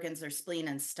 earth organs are spleen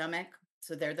and stomach.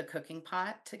 So they're the cooking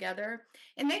pot together.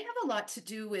 And they have a lot to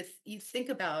do with, you think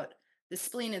about the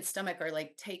spleen and stomach are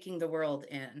like taking the world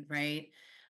in, right?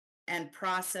 And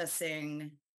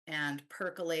processing and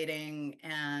percolating.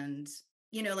 And,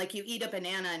 like you eat a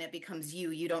banana and it becomes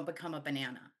you don't become a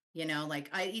banana. Like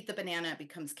I eat the banana, it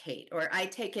becomes Kate, or I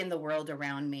take in the world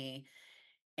around me.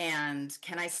 And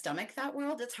can I stomach that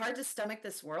world? It's hard to stomach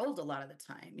this world a lot of the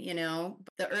time,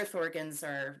 The earth organs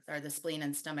are the spleen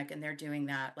and stomach, and they're doing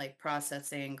that, like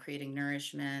processing, creating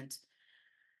nourishment.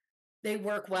 They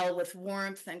work well with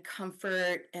warmth and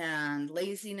comfort and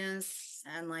laziness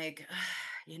and like,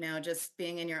 just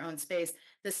being in your own space.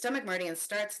 The stomach meridian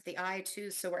starts at the eye too.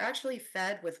 So we're actually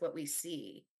fed with what we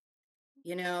see.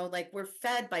 Like we're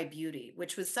fed by beauty,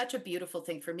 which was such a beautiful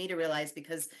thing for me to realize,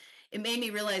 because it made me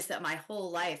realize that my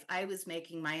whole life I was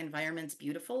making my environments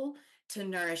beautiful to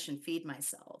nourish and feed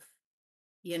myself,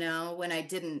 when I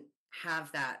didn't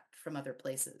have that from other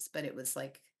places. But it was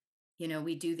like,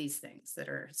 we do these things that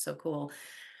are so cool.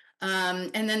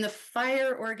 And then the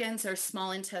fire organs are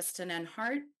small intestine and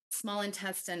heart. Small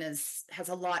intestine has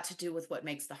a lot to do with what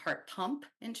makes the heart pump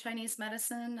in Chinese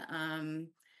medicine.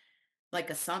 Like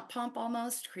a sump pump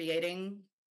almost, creating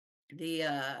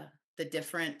the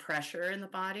different pressure in the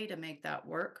body to make that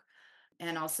work.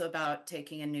 And also about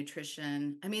taking in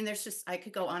nutrition. I mean, I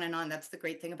could go on and on. That's the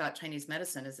great thing about Chinese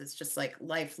medicine, is it's just like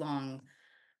lifelong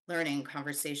learning,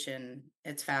 conversation.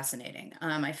 It's fascinating.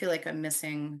 I feel like I'm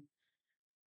missing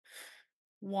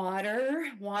water.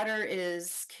 Water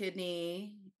is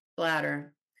kidney,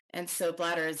 bladder. And so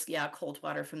bladder is, cold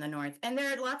water from the north. And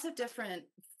there are lots of different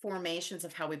formations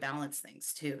of how we balance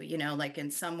things too. Like in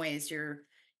some ways you're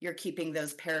keeping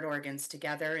those paired organs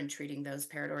together and treating those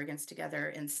paired organs together.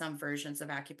 In some versions of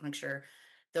acupuncture,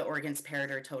 the organs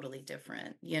paired are totally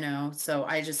different, So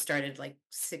I just started like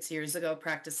 6 years ago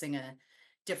practicing a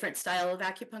different style of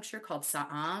acupuncture called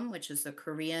Sa'am, which is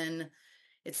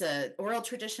it's a oral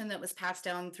tradition that was passed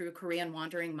down through Korean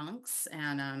wandering monks.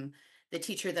 And the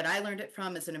teacher that I learned it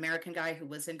from is an American guy who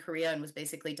was in Korea and was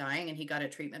basically dying, and he got a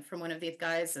treatment from one of these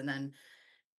guys and then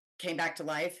came back to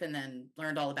life and then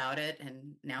learned all about it.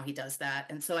 And now he does that.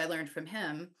 And so I learned from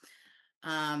him.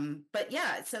 But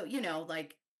yeah, so,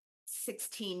 like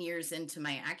 16 years into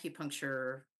my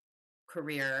acupuncture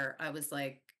career, I was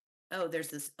like, oh, there's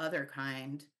this other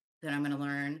kind that I'm going to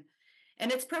learn.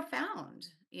 And it's profound,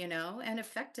 and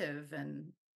effective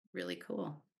and really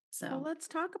cool. So Well, let's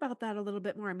talk about that a little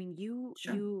bit more. I mean,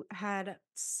 Sure. you had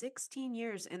 16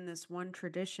 years in this one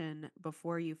tradition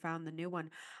before you found the new one.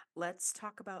 Let's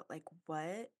talk about like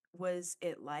what was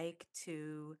it like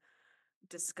to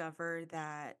discover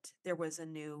that there was a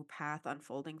new path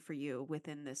unfolding for you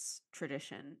within this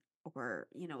tradition, or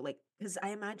like, because I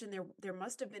imagine there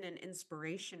must have been an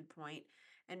inspiration point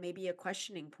and maybe a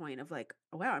questioning point of like,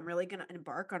 oh, wow, I'm really going to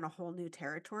embark on a whole new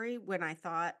territory when I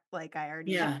thought like I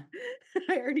already Yeah.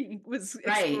 I already was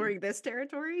Right. exploring this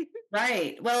territory.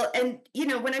 Right. Well, and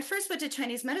when I first went to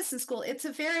Chinese medicine school, it's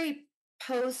a very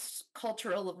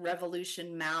post-cultural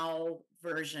revolution Mao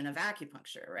version of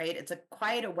acupuncture, right? It's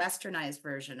quite a westernized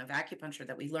version of acupuncture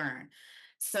that we learn.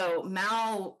 So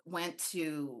Mao went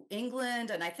to England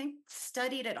and I think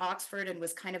studied at Oxford and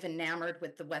was kind of enamored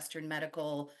with the Western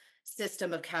medical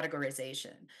system of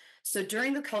categorization. So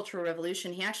during the Cultural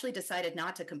Revolution, he actually decided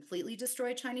not to completely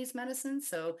destroy Chinese medicine.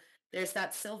 So there's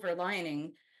that silver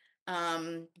lining.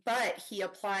 But he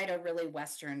applied a really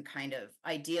Western kind of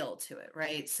ideal to it,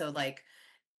 right? So, like,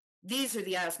 these are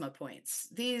the asthma points,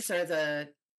 these are the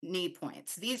knee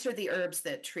points, these are the herbs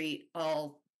that treat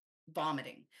all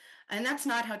vomiting. And that's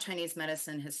not how Chinese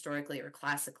medicine historically or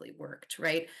classically worked,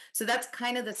 right? So that's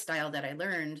kind of the style that I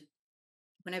learned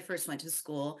when I first went to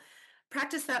school.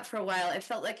 Practiced that for a while. It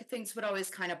felt like things would always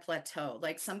kind of plateau.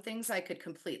 Like some things I could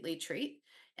completely treat,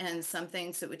 and some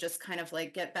things that would just kind of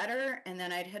like get better. And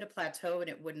then I'd hit a plateau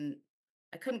and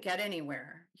I couldn't get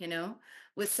anywhere,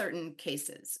 with certain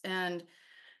cases. And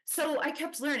so I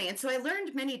kept learning. And so I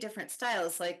learned many different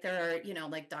styles. Like there are,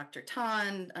 like Dr.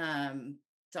 Tan,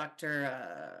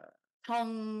 Dr.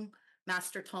 Tong,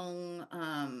 Master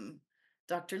Tong,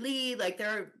 Dr. Lee. Like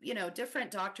there are, different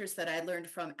doctors that I learned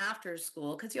from after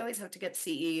school because you always have to get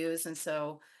CEUs. And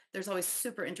so there's always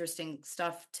super interesting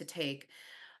stuff to take.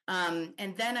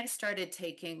 And then I started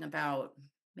taking about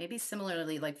maybe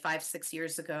similarly like 5-6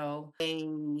 years ago,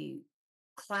 a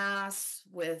class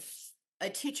with a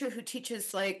teacher who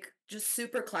teaches like just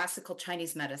super classical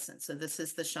Chinese medicine. So this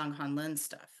is the Shang Han Lin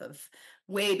stuff of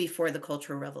way before the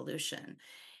Cultural Revolution.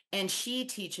 And she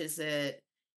teaches it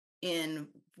in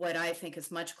what I think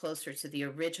is much closer to the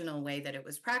original way that it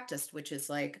was practiced, which is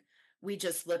like we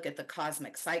just look at the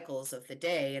cosmic cycles of the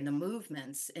day and the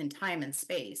movements in time and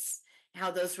space, how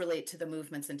those relate to the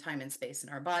movements in time and space in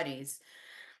our bodies.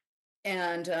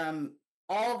 And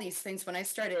all these things, when I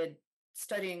started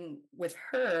studying with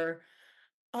her,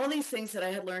 all these things that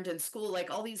I had learned in school,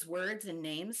 like all these words and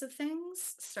names of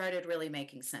things started really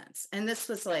making sense. And this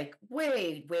was like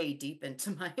way, way deep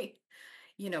into my,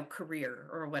 career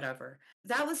or whatever.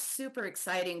 That was super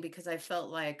exciting because I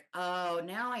felt like, oh,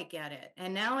 now I get it.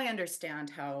 And now I understand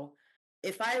how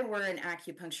if I were an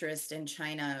acupuncturist in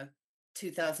China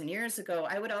 2000 years ago,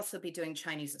 I would also be doing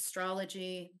Chinese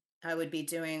astrology. I would be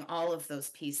doing all of those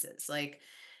pieces. Like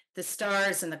the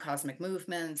stars and the cosmic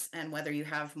movements, and whether you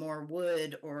have more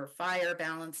wood or fire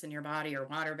balance in your body or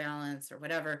water balance or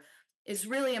whatever is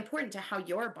really important to how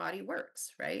your body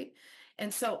works, right?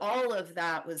 And so all of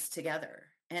that was together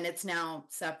and it's now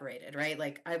separated, right?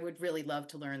 Like I would really love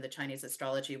to learn the Chinese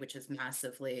astrology, which is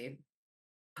massively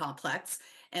complex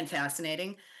and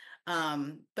fascinating.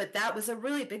 But that was a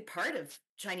really big part of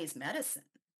Chinese medicine,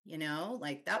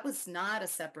 like that was not a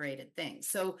separated thing.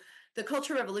 So the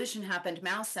Cultural Revolution happened,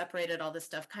 Mao separated all this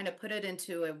stuff, kind of put it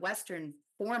into a Western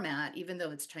format, even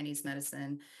though it's Chinese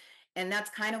medicine. And that's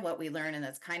kind of what we learn. And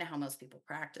that's kind of how most people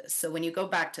practice. So when you go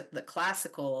back to the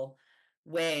classical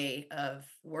way of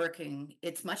working,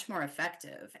 it's much more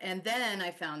effective. And then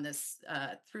I found this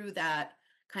through that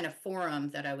kind of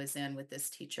forum that I was in with this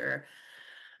teacher.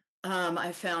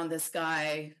 I found this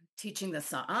guy teaching the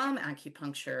Sa'am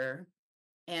acupuncture,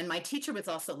 and my teacher was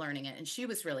also learning it, and she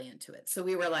was really into it. So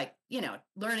we were like,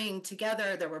 learning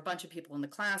together. There were a bunch of people in the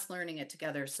class learning it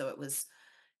together. So it was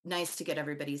nice to get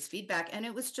everybody's feedback. And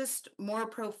it was just more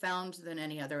profound than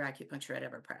any other acupuncture I'd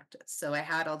ever practiced. So I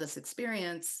had all this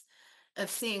experience of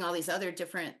seeing all these other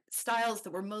different styles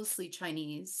that were mostly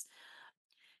Chinese,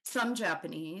 some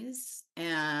Japanese,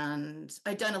 and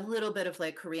I'd done a little bit of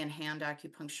like Korean hand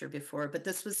acupuncture before, but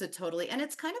this was and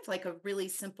it's kind of like a really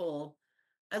simple,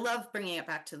 I love bringing it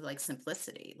back to like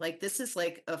simplicity. Like this is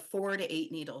like a 4 to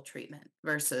 8 needle treatment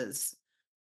versus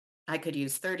I could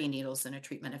use 30 needles in a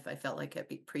treatment if I felt like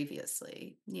it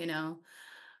previously,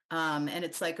 and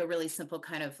it's like a really simple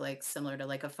kind of like similar to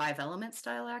like a 5-element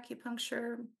style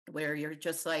acupuncture where you're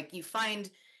just like, you find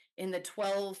in the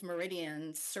 12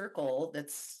 meridian circle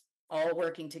that's all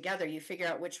working together, you figure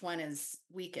out which one is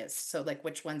weakest. So like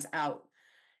which one's out.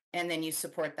 And then you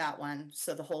support that one.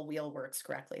 So the whole wheel works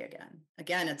correctly again.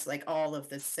 Again, it's like all of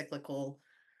this cyclical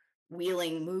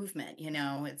wheeling movement,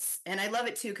 and I love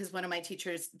it too, because one of my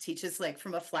teachers teaches like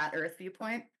from a flat earth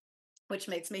viewpoint, which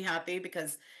makes me happy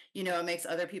because, it makes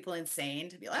other people insane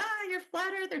to be like, you're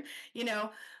flat earther,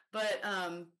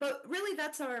 but really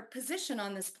that's our position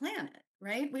on this planet,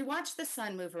 right? We watch the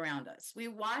sun move around us. We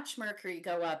watch Mercury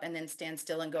go up and then stand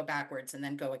still and go backwards and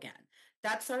then go again.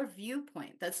 That's our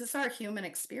viewpoint. This is our human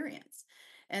experience.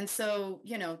 And so,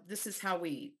 this is how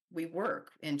we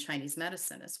work in Chinese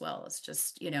medicine as well. It's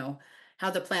just, how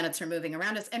the planets are moving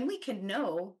around us. And we can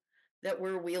know that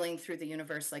we're wheeling through the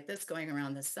universe like this, going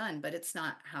around the sun, but it's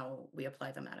not how we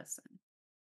apply the medicine.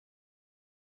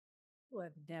 Well,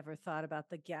 I've never thought about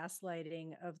the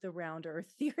gaslighting of the round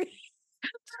earth theory in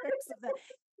terms of that.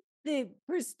 the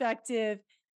perspective.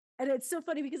 And it's so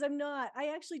funny because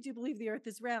I actually do believe the earth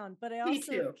is round, but I Me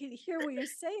also too. can hear what you're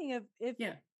saying. If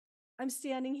Yeah. I'm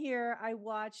standing here, I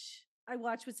watch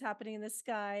what's happening in the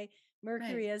sky,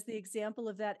 Mercury Right. as the example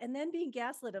of that, and then being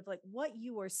gaslit of like what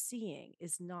you are seeing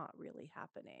is not really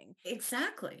happening.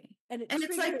 Exactly. And it And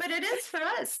it's like, triggers. but it is for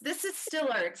us. This is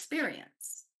still our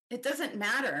experience. It doesn't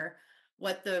matter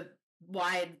what the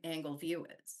wide angle view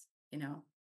is, you know.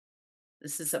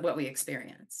 This is what we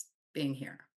experience being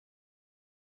here.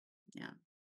 Yeah.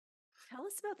 Tell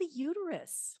us about the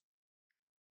uterus.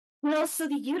 Well, so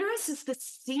the uterus is the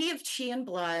sea of chi and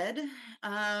blood.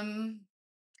 I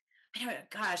don't,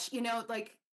 gosh,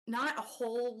 like not a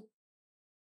whole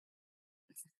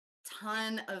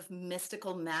ton of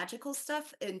mystical, magical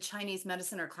stuff in Chinese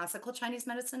medicine or classical Chinese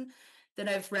medicine that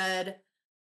I've read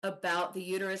about the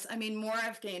uterus. I mean, more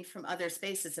I've gained from other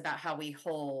spaces about how we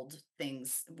hold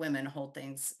things, women hold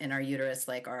things in our uterus,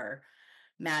 like our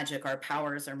magic, our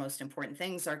powers, our most important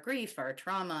things, our grief, our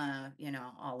trauma,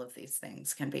 all of these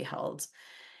things can be held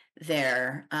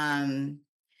there.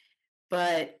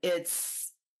 But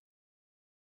it's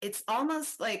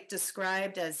almost like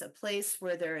described as a place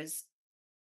where there is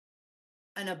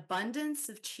an abundance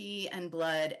of chi and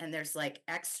blood, and there's like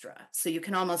extra, so you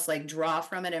can almost like draw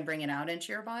from it and bring it out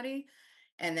into your body,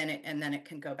 and then it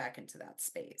can go back into that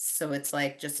space. So it's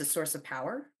like just a source of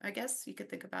power, I guess you could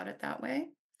think about it that way.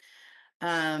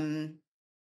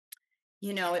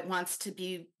 It wants to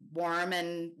be warm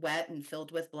and wet and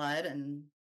filled with blood and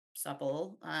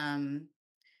supple. I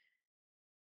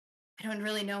don't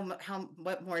really know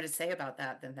what more to say about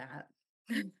that than that.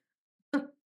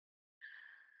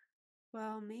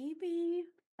 Well, maybe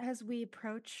as we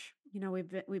approach,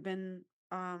 we've been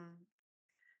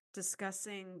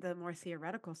discussing the more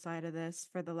theoretical side of this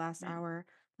for the last Yeah. hour.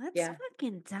 Let's Yeah.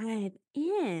 fucking dive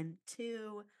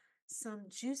into some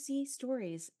juicy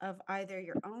stories of either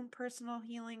your own personal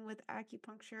healing with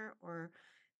acupuncture or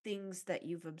things that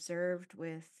you've observed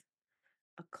with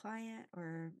a client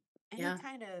or any Yeah.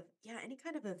 kind of any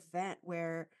kind of event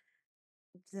where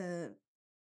the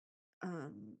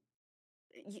um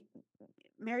y-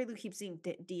 Mary Lou keeps saying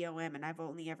DOM, and I've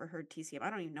only ever heard TCM. I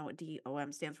don't even know what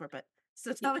DOM stands for, but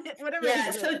so tell me whatever Yeah,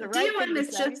 is so the right thing DOM to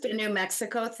is say. just a New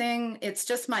Mexico thing. It's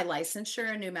just my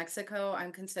licensure in New Mexico.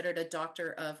 I'm considered a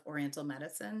doctor of Oriental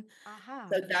medicine. Aha.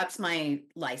 So that's my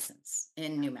license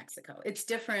in New Mexico. It's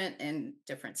different in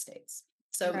different states.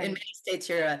 So in Right. many states,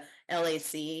 you're a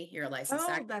LAC, you're a licensed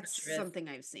Oh, that's acupuncturist. something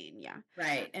I've seen. Yeah.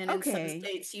 Right. And in some Okay.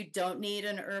 states, you don't need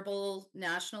an herbal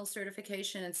national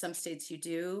certification. In some states, you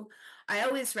do. I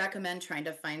always recommend trying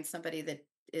to find somebody that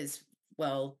is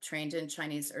well trained in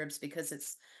Chinese herbs because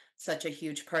it's such a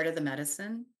huge part of the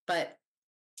medicine. But,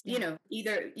 Yeah.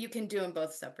 either you can do them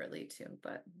both separately too.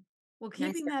 But Well,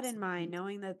 nice keeping to have that in some mind, friends.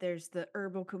 knowing that there's the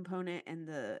herbal component and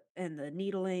the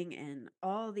needling and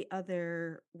all the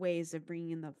other ways of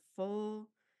bringing the full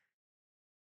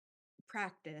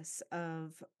practice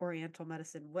of Oriental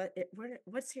medicine,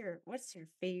 what's your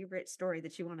favorite story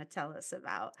that you want to tell us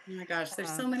about Oh my gosh,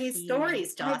 there's so many healing?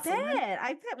 stories, Jocelyn.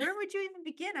 I bet. Where would you even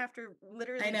begin after I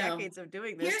literally know. decades of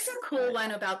doing this? Here's a cool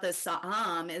one about the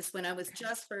Sa'am is when I was Okay.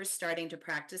 just first starting to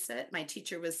practice it, my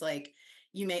teacher was like,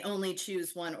 you may only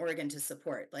choose one organ to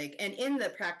support. Like, and in the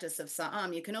practice of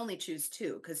Sa'am, you can only choose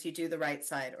two because you do the right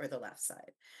side or the left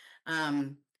side.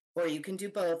 Or you can do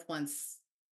both once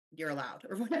you're allowed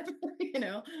or whatever, you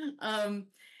know.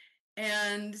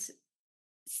 And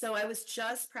so I was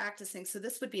just practicing. So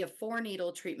this would be a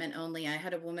 4-needle treatment only. I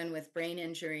had a woman with brain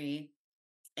injury.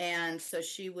 And so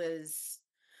she was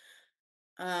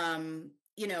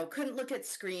couldn't look at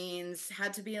screens,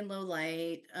 had to be in low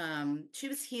light. She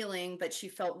was healing, but she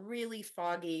felt really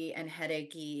foggy and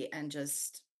headachy and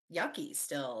just yucky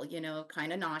still,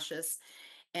 kind of nauseous.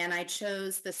 And I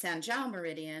chose the Sanjiao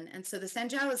meridian. And so the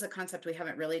Sanjiao is a concept we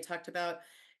haven't really talked about.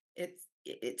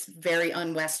 It's very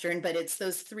un-Western, but it's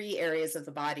those 3 areas of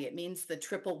the body. It means the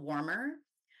triple warmer.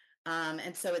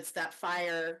 And so it's that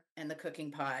fire and the cooking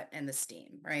pot and the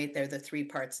steam, right? They're the 3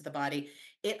 parts of the body.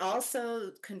 It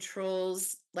also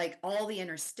controls like all the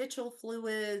interstitial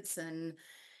fluids, and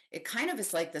it kind of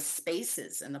is like the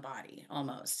spaces in the body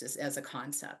almost as a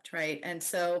concept, right? And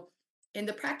so in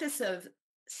the practice of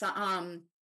Sa'am,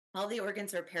 all the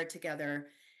organs are paired together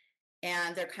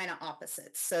and they're kind of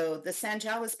opposites. So the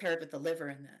Sanjiao is paired with the liver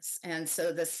in this. And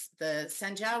so the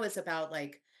Sanjiao is about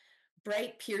like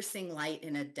bright piercing light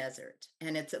in a desert,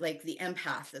 and it's like the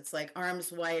empath, it's like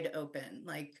arms wide open,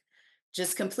 like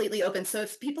just completely open. So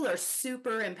if people are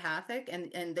super empathic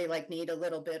and they like need a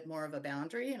little bit more of a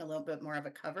boundary and a little bit more of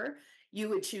a cover, you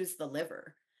would choose the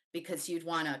liver because you'd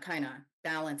want to kind of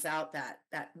balance out that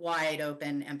wide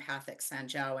open empathic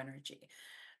Sanjiao energy.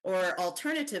 Or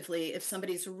alternatively, if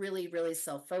somebody's really, really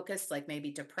self-focused, like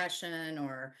maybe depression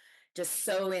or just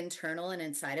so internal and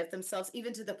inside of themselves,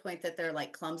 even to the point that they're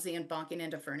like clumsy and bonking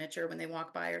into furniture when they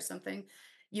walk by or something,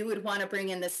 you would want to bring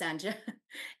in the Sanjiao.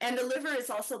 And the liver is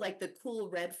also like the cool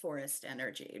redwood forest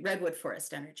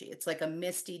energy. It's like a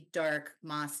misty, dark,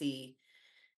 mossy,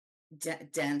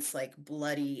 dense, like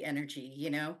bloody energy, you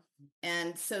know?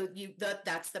 And so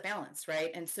that's the balance,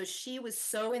 right? And so she was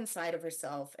so inside of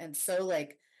herself and so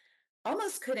like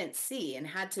almost couldn't see and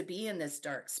had to be in this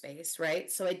dark space,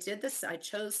 right? So I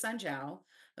chose Sanjiao. I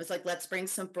was like, let's bring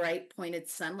some bright pointed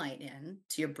sunlight in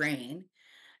to your brain.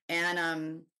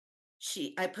 And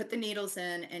I put the needles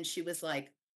in and she was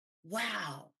like,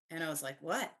 wow. And I was like,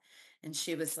 what? And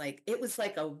she was like, it was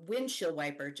like a windshield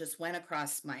wiper just went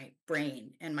across my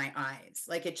brain and my eyes.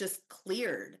 Like it just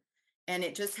cleared and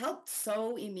it just helped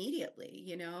so immediately,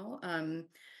 you know?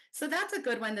 So that's a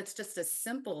good one. That's just a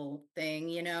simple thing,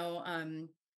 you know?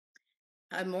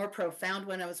 A more profound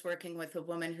one, I was working with a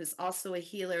woman who's also a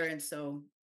healer. And so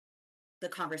the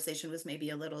conversation was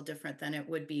maybe a little different than it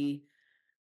would be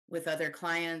with other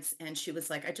clients. And she was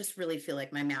like, I just really feel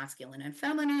like my masculine and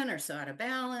feminine are so out of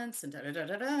balance and da da da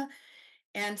da da.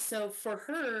 And so for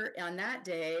her on that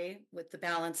day, with the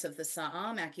balance of the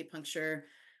Sa'am acupuncture,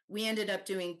 we ended up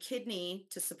doing kidney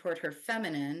to support her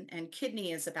feminine. And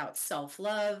kidney is about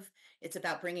self-love. It's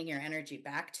about bringing your energy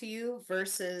back to you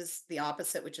versus the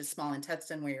opposite, which is small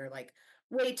intestine, where you're like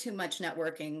way too much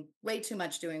networking, way too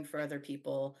much doing for other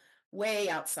people, way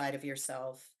outside of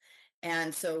yourself.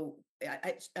 And so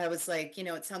I was like, you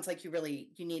know, it sounds like you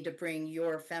need to bring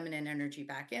your feminine energy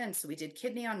back in. So we did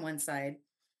kidney on one side.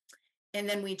 And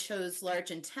then we chose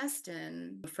large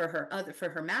intestine for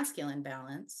her masculine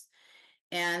balance.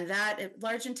 And that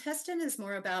large intestine is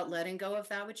more about letting go of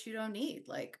that which you don't need,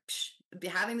 like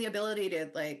having the ability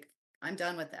to like, I'm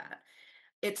done with that.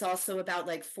 It's also about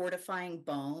like fortifying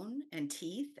bone and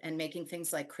teeth and making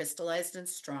things like crystallized and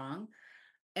strong.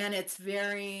 And it's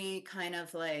very kind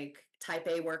of like type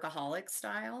A workaholic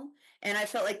style. And I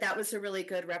felt like that was a really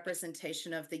good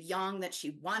representation of the yang that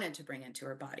she wanted to bring into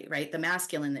her body, right? The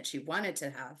masculine that she wanted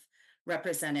to have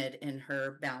represented in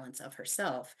her balance of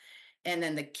herself. And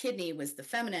then the kidney was the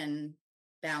feminine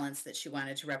balance that she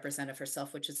wanted to represent of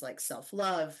herself, which is like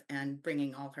self-love and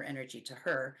bringing all her energy to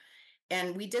her.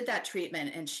 And we did that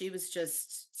treatment and she was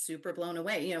just super blown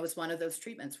away. You know, it was one of those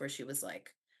treatments where she was like,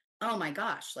 oh my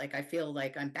gosh, like I feel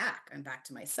like I'm back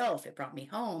to myself. It brought me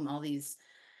home, all these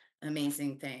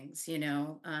amazing things, you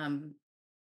know.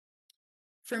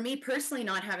 For me personally,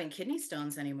 not having kidney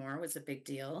stones anymore was a big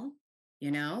deal,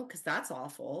 you know, because that's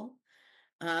awful.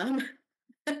 Um,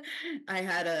 I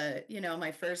had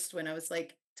my first when I was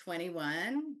like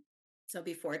 21, so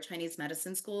before Chinese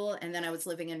medicine school, and then I was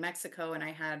living in Mexico and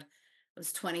I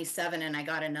was 27 and I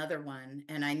got another one.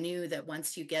 And I knew that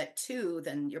once you get two,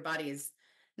 then your body is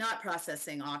not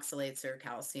processing oxalates or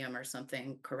calcium or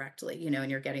something correctly, you know, and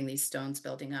you're getting these stones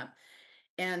building up.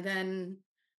 And then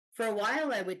for a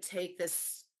while, I would take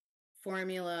this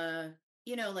formula,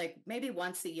 you know, like maybe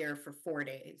once a year for 4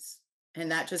 days. And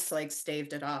that just like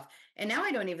staved it off. And now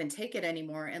I don't even take it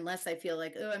anymore unless I feel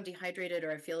like, oh, I'm dehydrated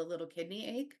or I feel a little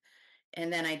kidney ache.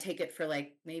 And then I take it for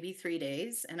like maybe 3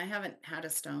 days. And I haven't had a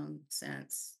stone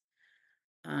since.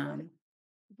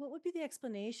 What what would be the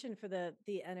explanation for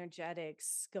the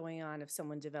energetics going on of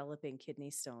someone developing kidney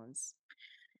stones?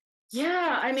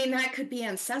 Yeah, I mean, that could be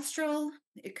ancestral.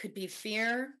 It could be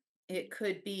fear. It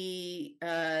could be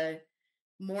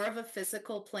more of a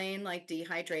physical plane like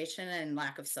dehydration and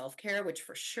lack of self-care, which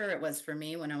for sure it was for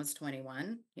me when I was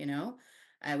 21, you know.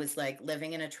 I was like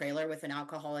living in a trailer with an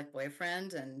alcoholic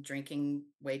boyfriend and drinking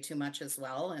way too much as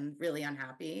well and really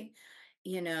unhappy,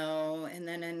 you know. And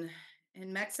then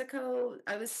in Mexico,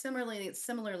 I was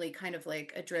similarly kind of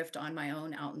like adrift on my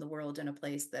own out in the world in a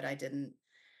place that I didn't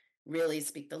really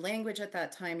speak the language at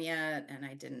that time yet, and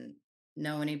I didn't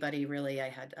know anybody really.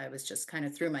 I was just kind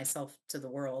of threw myself to the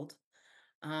world.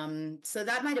 So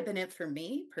that might have been it for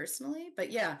me personally,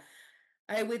 but yeah,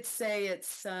 I would say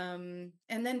it's and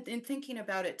then in thinking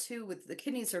about it too, with the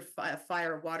kidneys are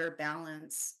fire water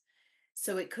balance,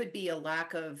 so it could be a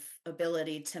lack of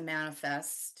ability to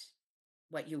manifest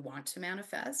what you want to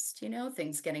manifest, you know,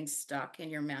 things getting stuck in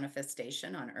your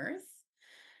manifestation on earth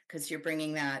because you're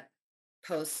bringing that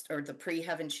post or the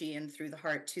pre-heaven chi in through the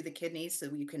heart to the kidneys so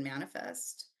you can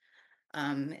manifest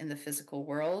in the physical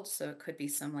world. So it could be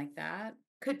some like that.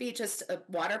 could be just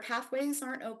water pathways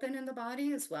aren't open in the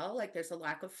body as well. Like there's a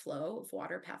lack of flow of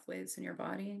water pathways in your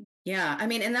body. Yeah. I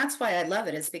mean, and that's why I love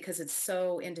it, is because it's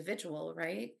so individual,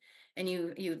 right? And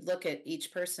you look at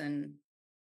each person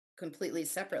completely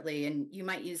separately, and you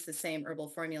might use the same herbal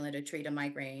formula to treat a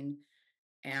migraine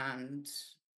and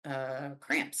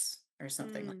cramps or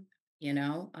something like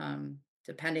that,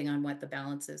 depending on what the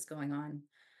balance is going on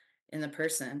in the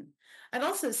person. I've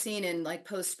also seen in like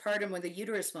postpartum when the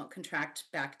uterus won't contract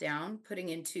back down, putting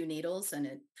in 2 needles and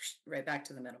it right back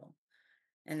to the middle.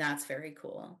 And that's very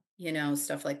cool,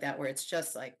 stuff like that, where it's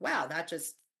just like, wow, that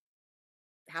just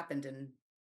happened in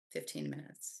 15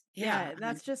 minutes. Yeah,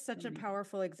 that's just such a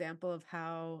powerful example of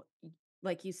how,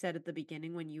 like you said at the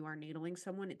beginning, when you are needling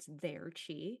someone, it's their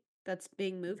chi that's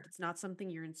being moved. It's not something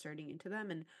you're inserting into them.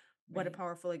 And what a Right.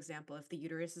 powerful example. If the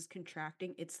uterus is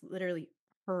contracting, it's literally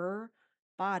her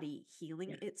body healing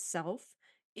Yeah. itself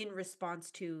in response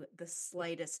to the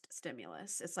slightest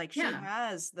stimulus. It's like she Yeah.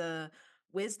 has the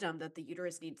wisdom that the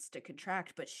uterus needs to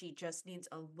contract, but she just needs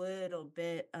a little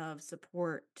bit of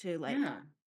support to like Yeah.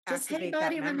 Just, hey, activate that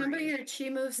buddy, remember memory. your chi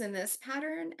moves in this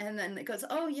pattern? And then it goes,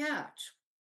 oh, yeah,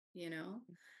 you know?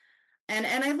 And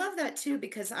I love that too,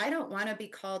 because I don't want to be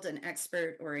called an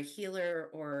expert or a healer,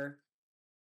 or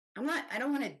I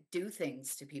don't want to do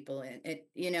things to people in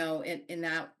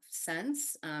that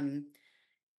sense.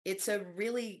 It's a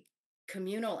really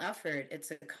communal effort.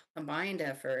 It's a combined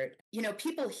effort.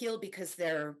 People heal because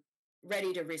they're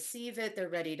ready to receive it. They're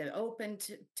ready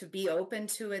to be open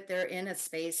to it. They're in a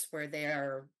space where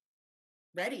they're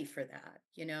ready for that.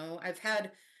 I've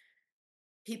had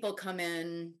people come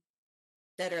in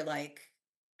that are like,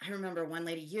 I remember one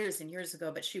lady years and years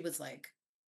ago, but she was like,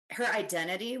 her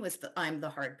identity was I'm the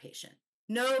hard patient.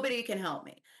 Nobody can help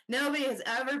me. Nobody has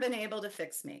ever been able to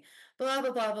fix me. Blah,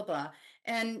 blah, blah, blah, blah.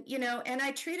 And, and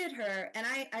I treated her, and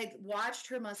I watched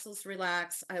her muscles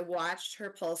relax. I watched her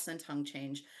pulse and tongue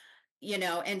change,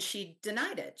 and she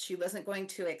denied it. She wasn't going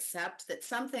to accept that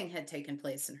something had taken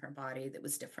place in her body that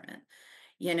was different,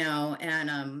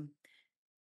 and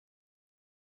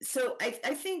so I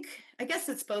think, I guess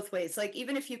it's both ways. Like,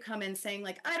 even if you come in saying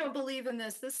like, I don't believe in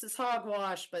this is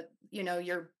hogwash, but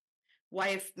your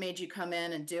wife made you come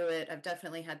in and do it. I've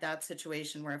definitely had that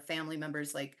situation where a family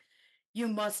member's like, you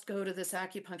must go to this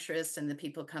acupuncturist, and the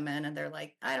people come in and they're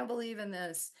like, I don't believe in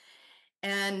this.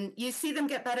 And you see them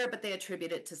get better, but they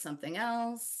attribute it to something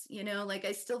else. Like,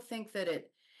 I still think that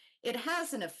it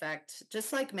has an effect,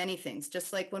 just like many things.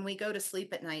 Just like when we go to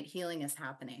sleep at night, healing is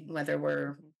happening, whether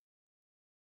we're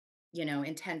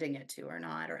intending it to or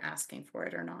not, or asking for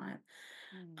it or not.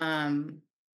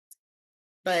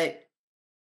 But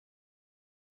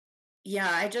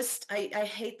yeah, I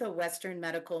hate the Western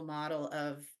medical model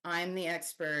of, I'm the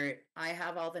expert, I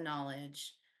have all the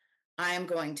knowledge, I am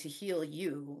going to heal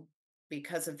you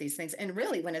because of these things. And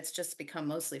really, when it's just become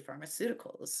mostly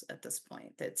pharmaceuticals at this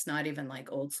point, it's not even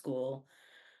like old school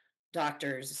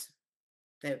doctors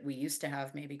that we used to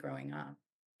have maybe growing up,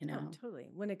 Oh, totally.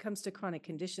 When it comes to chronic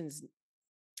conditions,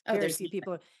 Oh, very there's few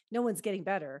people, no one's getting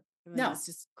better. I mean, No, it's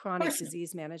just of chronic course not.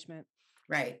 disease management.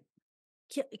 Right.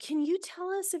 Can you tell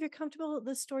us, if you're comfortable,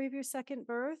 the story of your second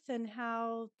birth and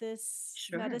how this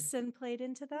Sure. medicine played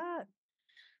into that?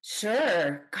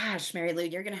 Sure. Gosh, Mary Lou,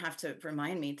 you're going to have to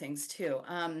remind me things too.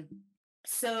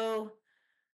 So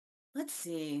let's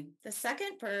see. The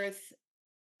second birth,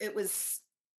 it was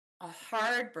a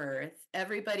hard birth.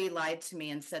 Everybody lied to me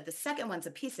and said the second one's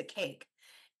a piece of cake.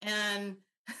 And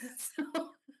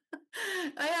so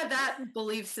I had that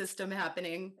belief system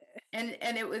happening. And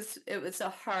it was a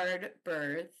hard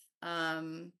birth.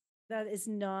 That is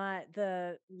not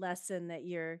the lesson that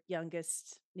your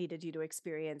youngest needed you to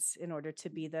experience in order to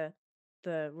be the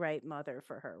right mother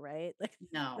for her, right? Like,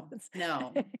 No,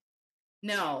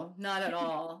 not at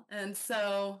all. And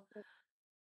so,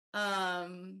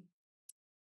 I'm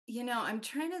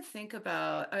trying to think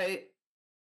about,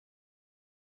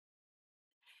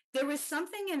 there was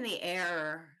something in the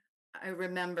air. I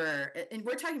remember, and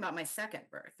we're talking about my second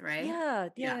birth, right?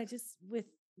 Yeah. Just with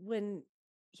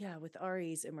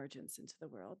Ari's emergence into the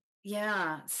world.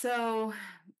 Yeah. So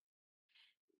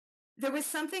there was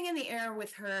something in the air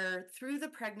with her through the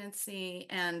pregnancy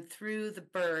and through the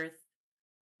birth,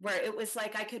 where it was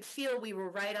like I could feel we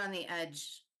were right on the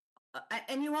edge.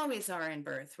 And you always are in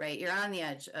birth, right? You're on the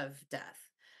edge of death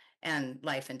and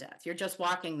life and death. You're just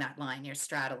walking that line. You're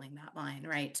straddling that line,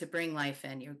 right? To bring life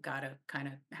in, you've got to kind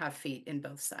of have feet in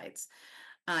both sides,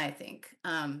 I think.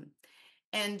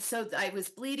 And so I was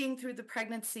bleeding through the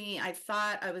pregnancy. I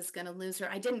thought I was going to lose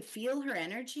her. I didn't feel her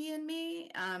energy in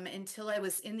me until I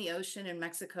was in the ocean in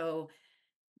Mexico,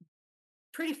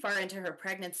 pretty far into her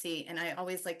pregnancy, and I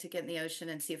always like to get in the ocean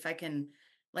and see if I can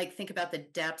like think about the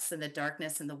depths and the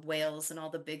darkness and the whales and all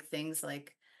the big things,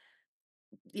 like,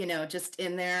 just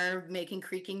in there making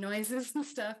creaking noises and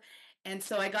stuff. And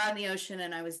so I got in the ocean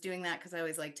and I was doing that because I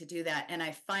always like to do that. And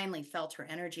I finally felt her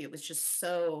energy. It was just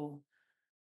so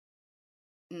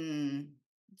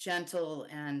gentle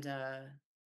and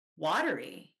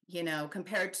watery,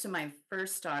 compared to my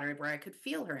first daughter, where I could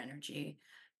feel her energy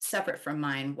separate from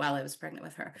mine while I was pregnant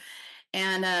with her.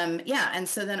 And and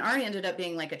so then Ari ended up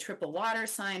being like a triple water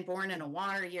sign, born in a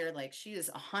water year. Like, she is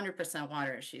 100%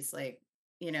 water. She's like,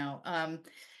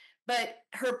 but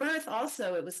her birth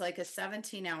also, it was like a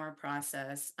 17-hour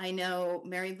process. I know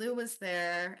Mary Lou was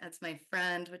there as my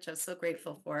friend, which I was so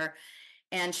grateful for.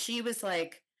 And she was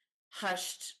like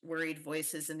hushed, worried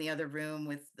voices in the other room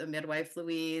with the midwife,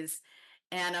 Louise.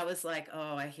 And I was like,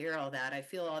 oh, I hear all that. I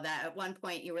feel all that. At one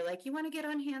point, you were like, you want to get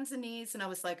on hands and knees? And I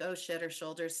was like, oh, shit, her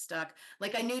shoulder's stuck.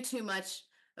 Like, I knew too much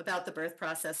about the birth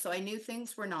process. So I knew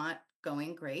things were not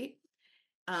going great.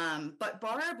 But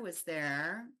Barb was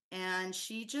there, and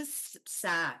she just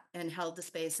sat and held the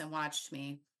space and watched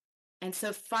me. And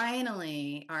so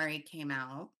finally, Ari came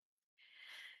out.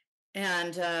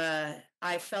 And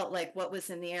I felt like what was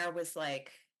in the air was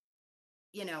like,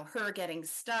 her getting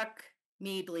stuck,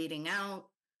 me bleeding out.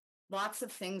 Lots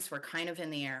of things were kind of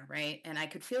in the air, right? And I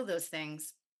could feel those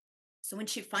things. So when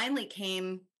she finally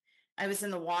came, I was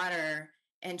in the water,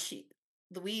 and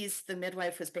Louise, the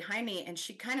midwife, was behind me, and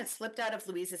she kind of slipped out of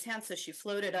Louise's hand. So she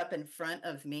floated up in front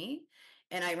of me.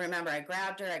 And I remember I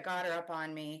grabbed her, I got her up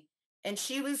on me, and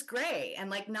she was gray and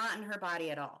like not in her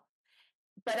body at all.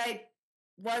 But I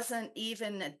wasn't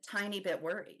even a tiny bit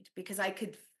worried because I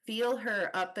could feel her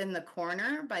up in the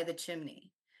corner by the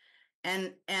chimney.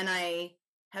 And I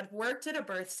had worked at a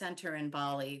birth center in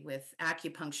Bali with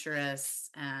acupuncturists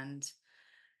and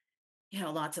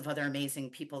lots of other amazing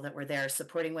people that were there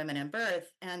supporting women in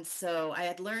birth. And so I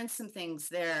had learned some things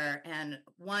there. And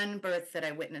one birth that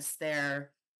I witnessed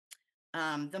there,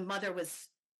 the mother was,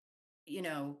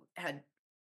 had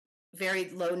very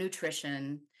low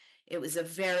nutrition. It was a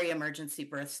very emergency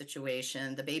birth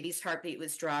situation. The baby's heartbeat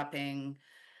was dropping.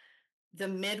 The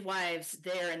midwives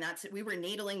there, and we were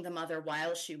needling the mother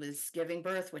while she was giving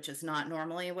birth, which is not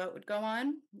normally what would go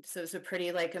on. So it was a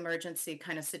pretty like emergency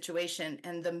kind of situation.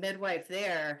 And the midwife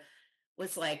there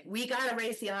was like, we got to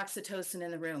raise the oxytocin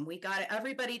in the room. We got to,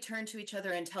 everybody turn to each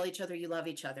other and tell each other you love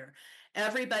each other.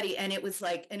 Everybody. And it was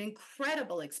like an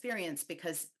incredible experience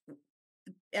because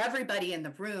everybody in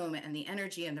the room and the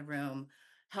energy in the room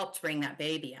helped bring that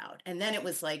baby out. And then it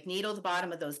was like needle the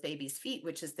bottom of those babies' feet,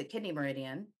 which is the kidney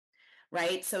meridian,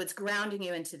 right? So it's grounding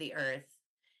you into the earth,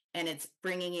 and it's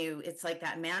bringing you, it's like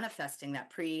that manifesting that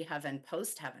pre-heaven,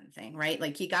 post-heaven thing, right?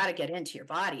 Like, you got to get into your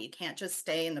body. You can't just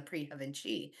stay in the pre-heaven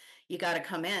chi. You got to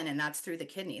come in, and that's through the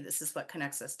kidney. This is what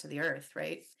connects us to the earth,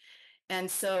 right?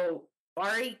 And so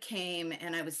Ari came,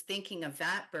 and I was thinking of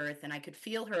that birth, and I could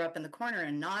feel her up in the corner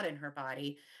and not in her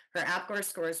body. Her APGAR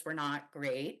scores were not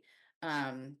great.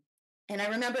 And I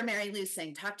remember Mary Lou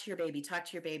saying, talk to your baby, talk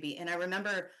to your baby. And I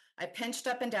remember I pinched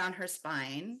up and down her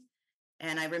spine,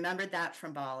 and I remembered that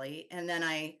from Bali. And then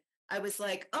I was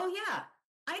like, oh yeah,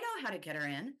 I know how to get her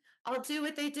in. I'll do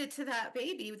what they did to that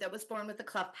baby that was born with the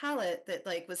cleft palate that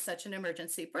like was such an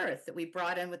emergency birth that we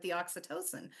brought in with the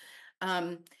oxytocin.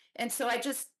 And so I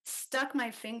just stuck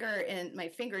my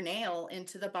fingernail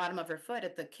into the bottom of her foot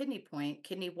at the kidney point,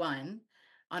 kidney 1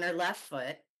 on her left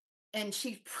foot. And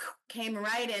she came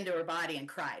right into her body and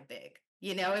cried big.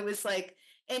 It was like,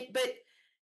 but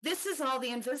this is all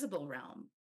the invisible realm,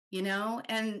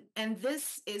 and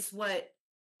this is what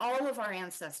all of our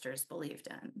ancestors believed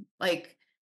in, like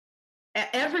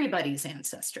everybody's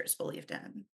ancestors believed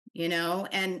in,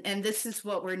 and this is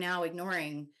what we're now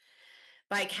ignoring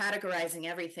by categorizing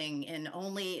everything in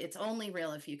it's only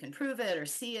real if you can prove it or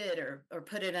see it or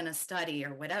put it in a study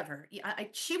or whatever.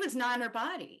 She was not in her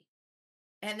body.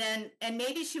 And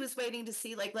maybe she was waiting to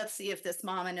see, like, let's see if this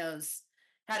mama knows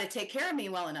how to take care of me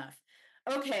well enough.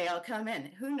 Okay, I'll come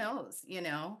in. Who knows,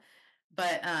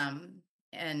 but,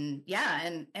 and yeah,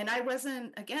 and I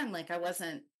wasn't, again, like,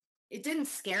 it didn't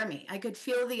scare me. I could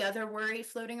feel the other worry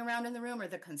floating around in the room, or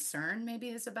the concern maybe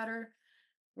is a better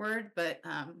word, but,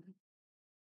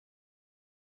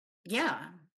 yeah.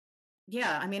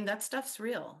 Yeah, I mean, that stuff's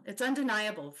real. It's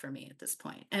undeniable for me at this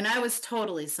point. And I was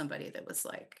totally somebody that was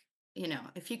like,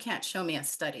 if you can't show me a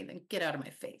study, then get out of my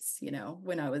face,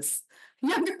 when I was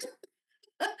younger,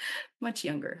 much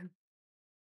younger.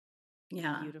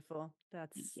 Yeah. Beautiful.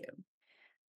 Thank you.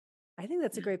 I think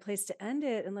that's a great place to end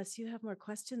it, unless you have more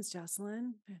questions,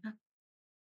 Jocelyn.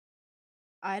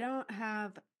 I don't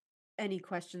have any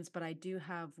questions, but I do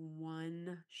have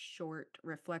one short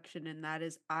reflection, and that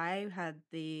is I had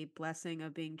the blessing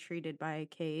of being treated by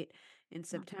Kate in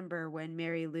September when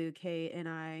Mary Lou, Kate, and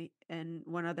I and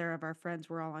one other of our friends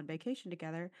were all on vacation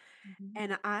together. Mhm.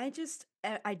 And I just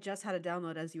had a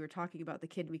download as you were talking about the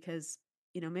kidney because,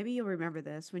 maybe you'll remember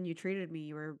this. When you treated me,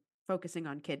 you were focusing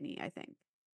on kidney, I think.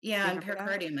 Yeah, Do you and remember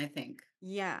that? pericardium, I think.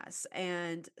 Yes,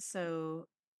 and so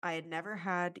I had never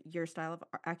had your style of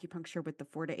acupuncture with the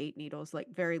 4 to 8 needles, like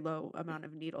very low amount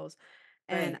of needles,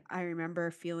 and Right. I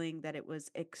remember feeling that it was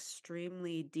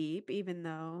extremely deep even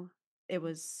though it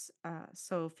was,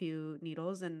 so few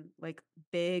needles and, like,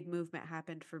 big movement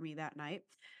happened for me that night,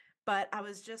 but I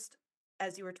was just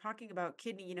as you were talking about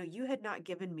kidney, you had not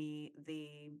given me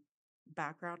the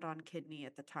background on kidney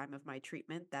at the time of my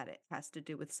treatment that it has to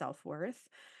do with self-worth,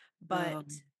 Oh, but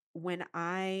when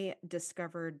I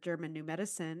discovered German New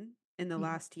Medicine in the Mhm.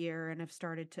 last year and have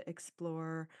started to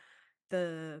explore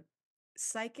the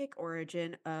psychic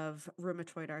origin of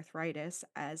rheumatoid arthritis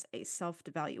as a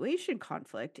self-devaluation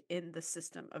conflict in the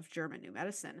system of German New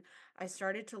Medicine, I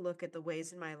started to look at the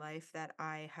ways in my life that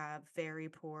I have very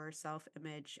poor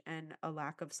self-image and a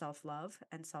lack of self-love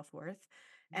and self-worth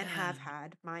and yeah. have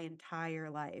had my entire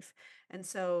life. And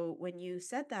so when you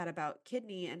said that about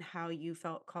kidney and how you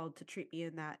felt called to treat me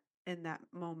in that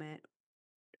moment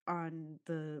on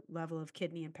the level of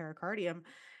kidney and pericardium,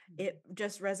 Mhm. it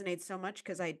just resonates so much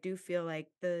because I do feel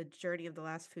like the journey of the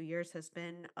last few years has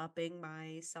been upping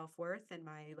my self-worth and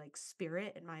my like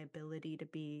spirit and my ability to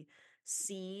be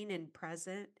seen and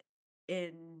present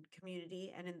in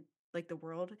community and in like the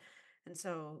world. And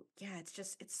so, yeah,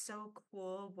 it's so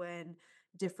cool when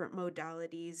different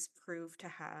modalities prove to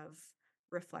have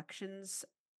reflections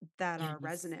that are Yes.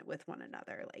 resonant with one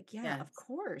another. Like, yeah, Yes.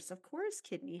 of course,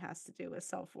 kidney has to do with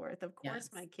self-worth. Of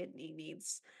course, my Yes. kidney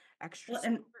needs extra Well,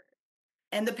 support.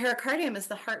 and the pericardium is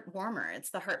the heart warmer.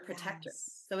 It's the heart protector.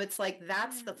 Yes. So it's like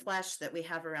that's the Yes. flesh that we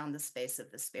have around the space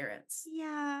of the spirits.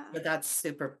 Yeah. But that's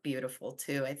super beautiful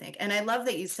too, I think. And I love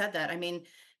that you said that. I mean,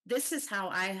 this is how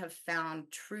I have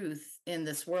found truth in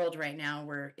this world right now,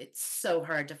 where it's so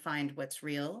hard to find what's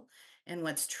real and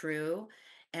what's true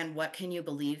and what can you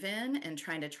believe in, and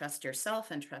trying to trust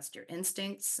yourself and trust your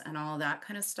instincts and all that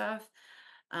kind of stuff.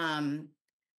 Um,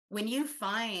 when you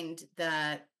find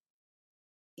that,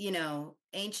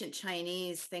 ancient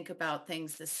Chinese think about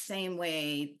things the same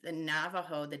way the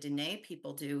Navajo, the Dene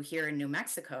people do here in New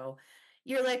Mexico,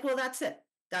 you're like, well, that's it.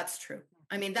 That's true.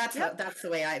 I mean, Yep. that's the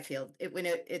way I feel.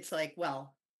 It's like,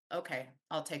 well, okay,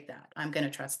 I'll take that. I'm going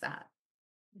to trust that,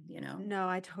 you know? No,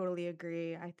 I totally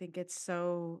agree. I think it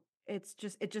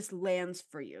just lands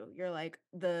for you. You're like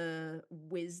the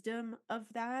wisdom of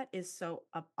that is so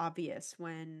obvious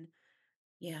when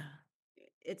Yeah.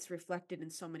 it's reflected in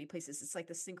so many places. It's like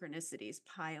the synchronicities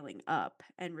piling up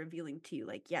and revealing to you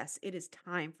like, yes, it is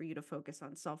time for you to focus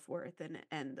on self-worth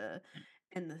and the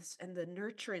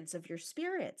nurturance of your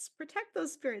spirits. Protect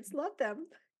those spirits, love them,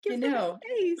 I give them know.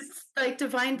 space. It's like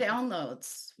divine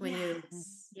downloads when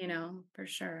Yes. for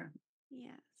sure.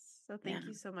 Yes. So Yeah. thank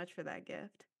you so much for that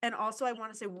gift. And also I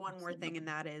want to say one more thing, and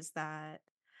Absolutely. that is that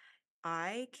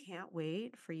I can't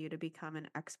wait for you to become an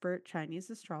expert Chinese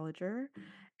astrologer.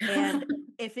 And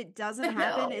if it doesn't I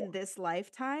happen know. in this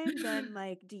lifetime, then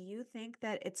like, do you think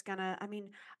that it's gonna, I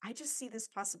mean, I just see this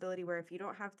possibility where if you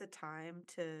don't have the time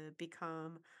to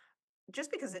become,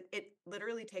 just because it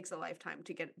literally takes a lifetime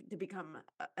to get to become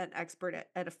an expert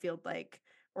at a field like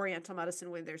Oriental medicine,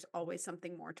 where there's always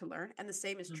something more to learn. And the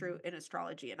same is true Mhm. in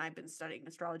astrology. And I've been studying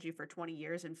astrology for 20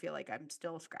 years and feel like I'm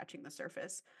still scratching the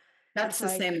surface. That's It's the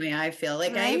like, same way I feel.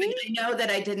 Like right? I know that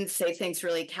I didn't say things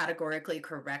really categorically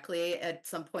correctly at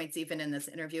some points, even in this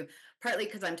interview, partly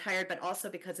because I'm tired, but also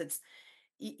because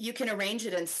you can arrange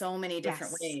it in so many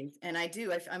different Yes. ways. And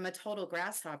I'm a total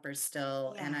grasshopper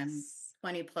still, and I'm Yes.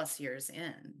 20 plus years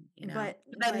in, But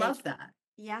but I love like, that.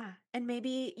 yeah. And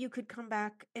maybe you could come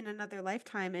back in another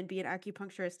lifetime and be an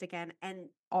acupuncturist again and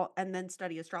then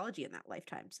study astrology in that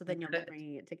lifetime. So I then you'll be could.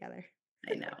 bringing it together.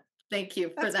 I know. Thank you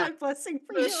for That's that my blessing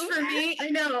for push you. for me. I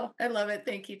know. I love it.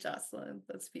 Thank you, Jocelyn.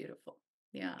 That's beautiful.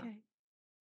 Yeah. Okay.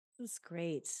 This is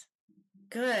great. Well,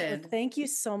 Good. thank you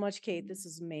so much, Kate. This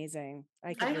is amazing.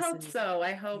 I could I hope listen so.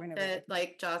 I over hope and over again. that,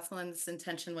 like Jocelyn's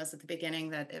intention was at the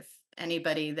beginning, that if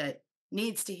anybody that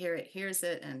needs to hear it hears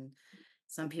it, and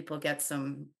some people get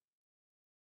some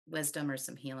wisdom or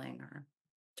some healing or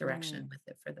direction Mm. with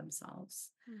it for themselves.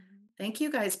 Mhm. Thank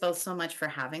you guys both so much for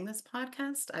having this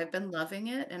podcast. I've been loving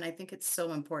it, and I think it's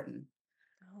so important,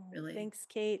 Oh, really. thanks,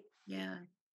 Kate. Yeah.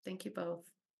 Thank you both.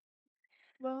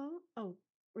 Well, oh,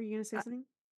 were you gonna say Uh, something?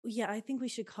 yeah, I think we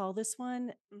should call this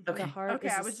one Mhm. "The Okay. Heart Okay,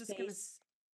 is I a was just gonna Space."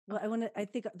 Well, I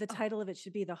think the title of it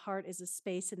should be "The Heart is a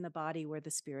Space in the Body Where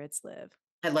the Spirits Live."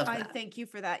 I love I that. thank you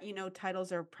for that. You know,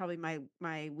 titles are probably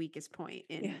my weakest point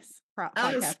in Yes. Oh,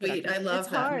 podcast sweet. production. I love It's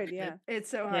that. hard, yeah. It's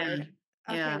so Yeah. hard.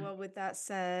 Okay, Yeah. well, with that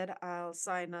said, I'll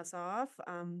sign us off.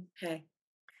 Okay.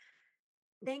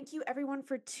 Thank you everyone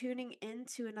for tuning in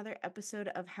to another episode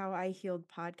of How I Healed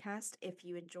podcast. If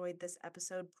you enjoyed this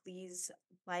episode, please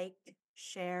like,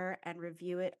 share, and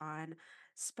review it on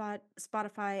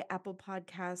Spotify, Apple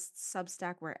Podcasts,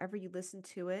 Substack, wherever you listen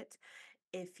to it.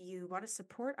 If you want to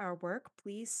support our work,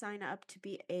 please sign up to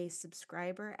be a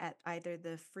subscriber at either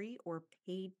the free or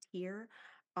paid tier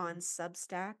on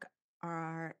Substack.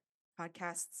 Our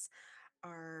podcasts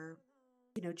are,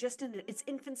 you know, just in its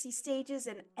infancy stages,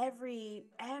 and every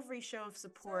show of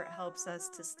support helps us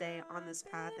to stay on this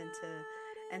path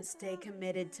and stay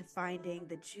committed to finding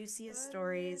the juiciest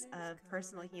stories of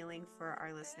personal healing for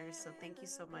our listeners. So thank you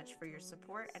so much for your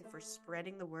support and for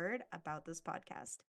spreading the word about this podcast.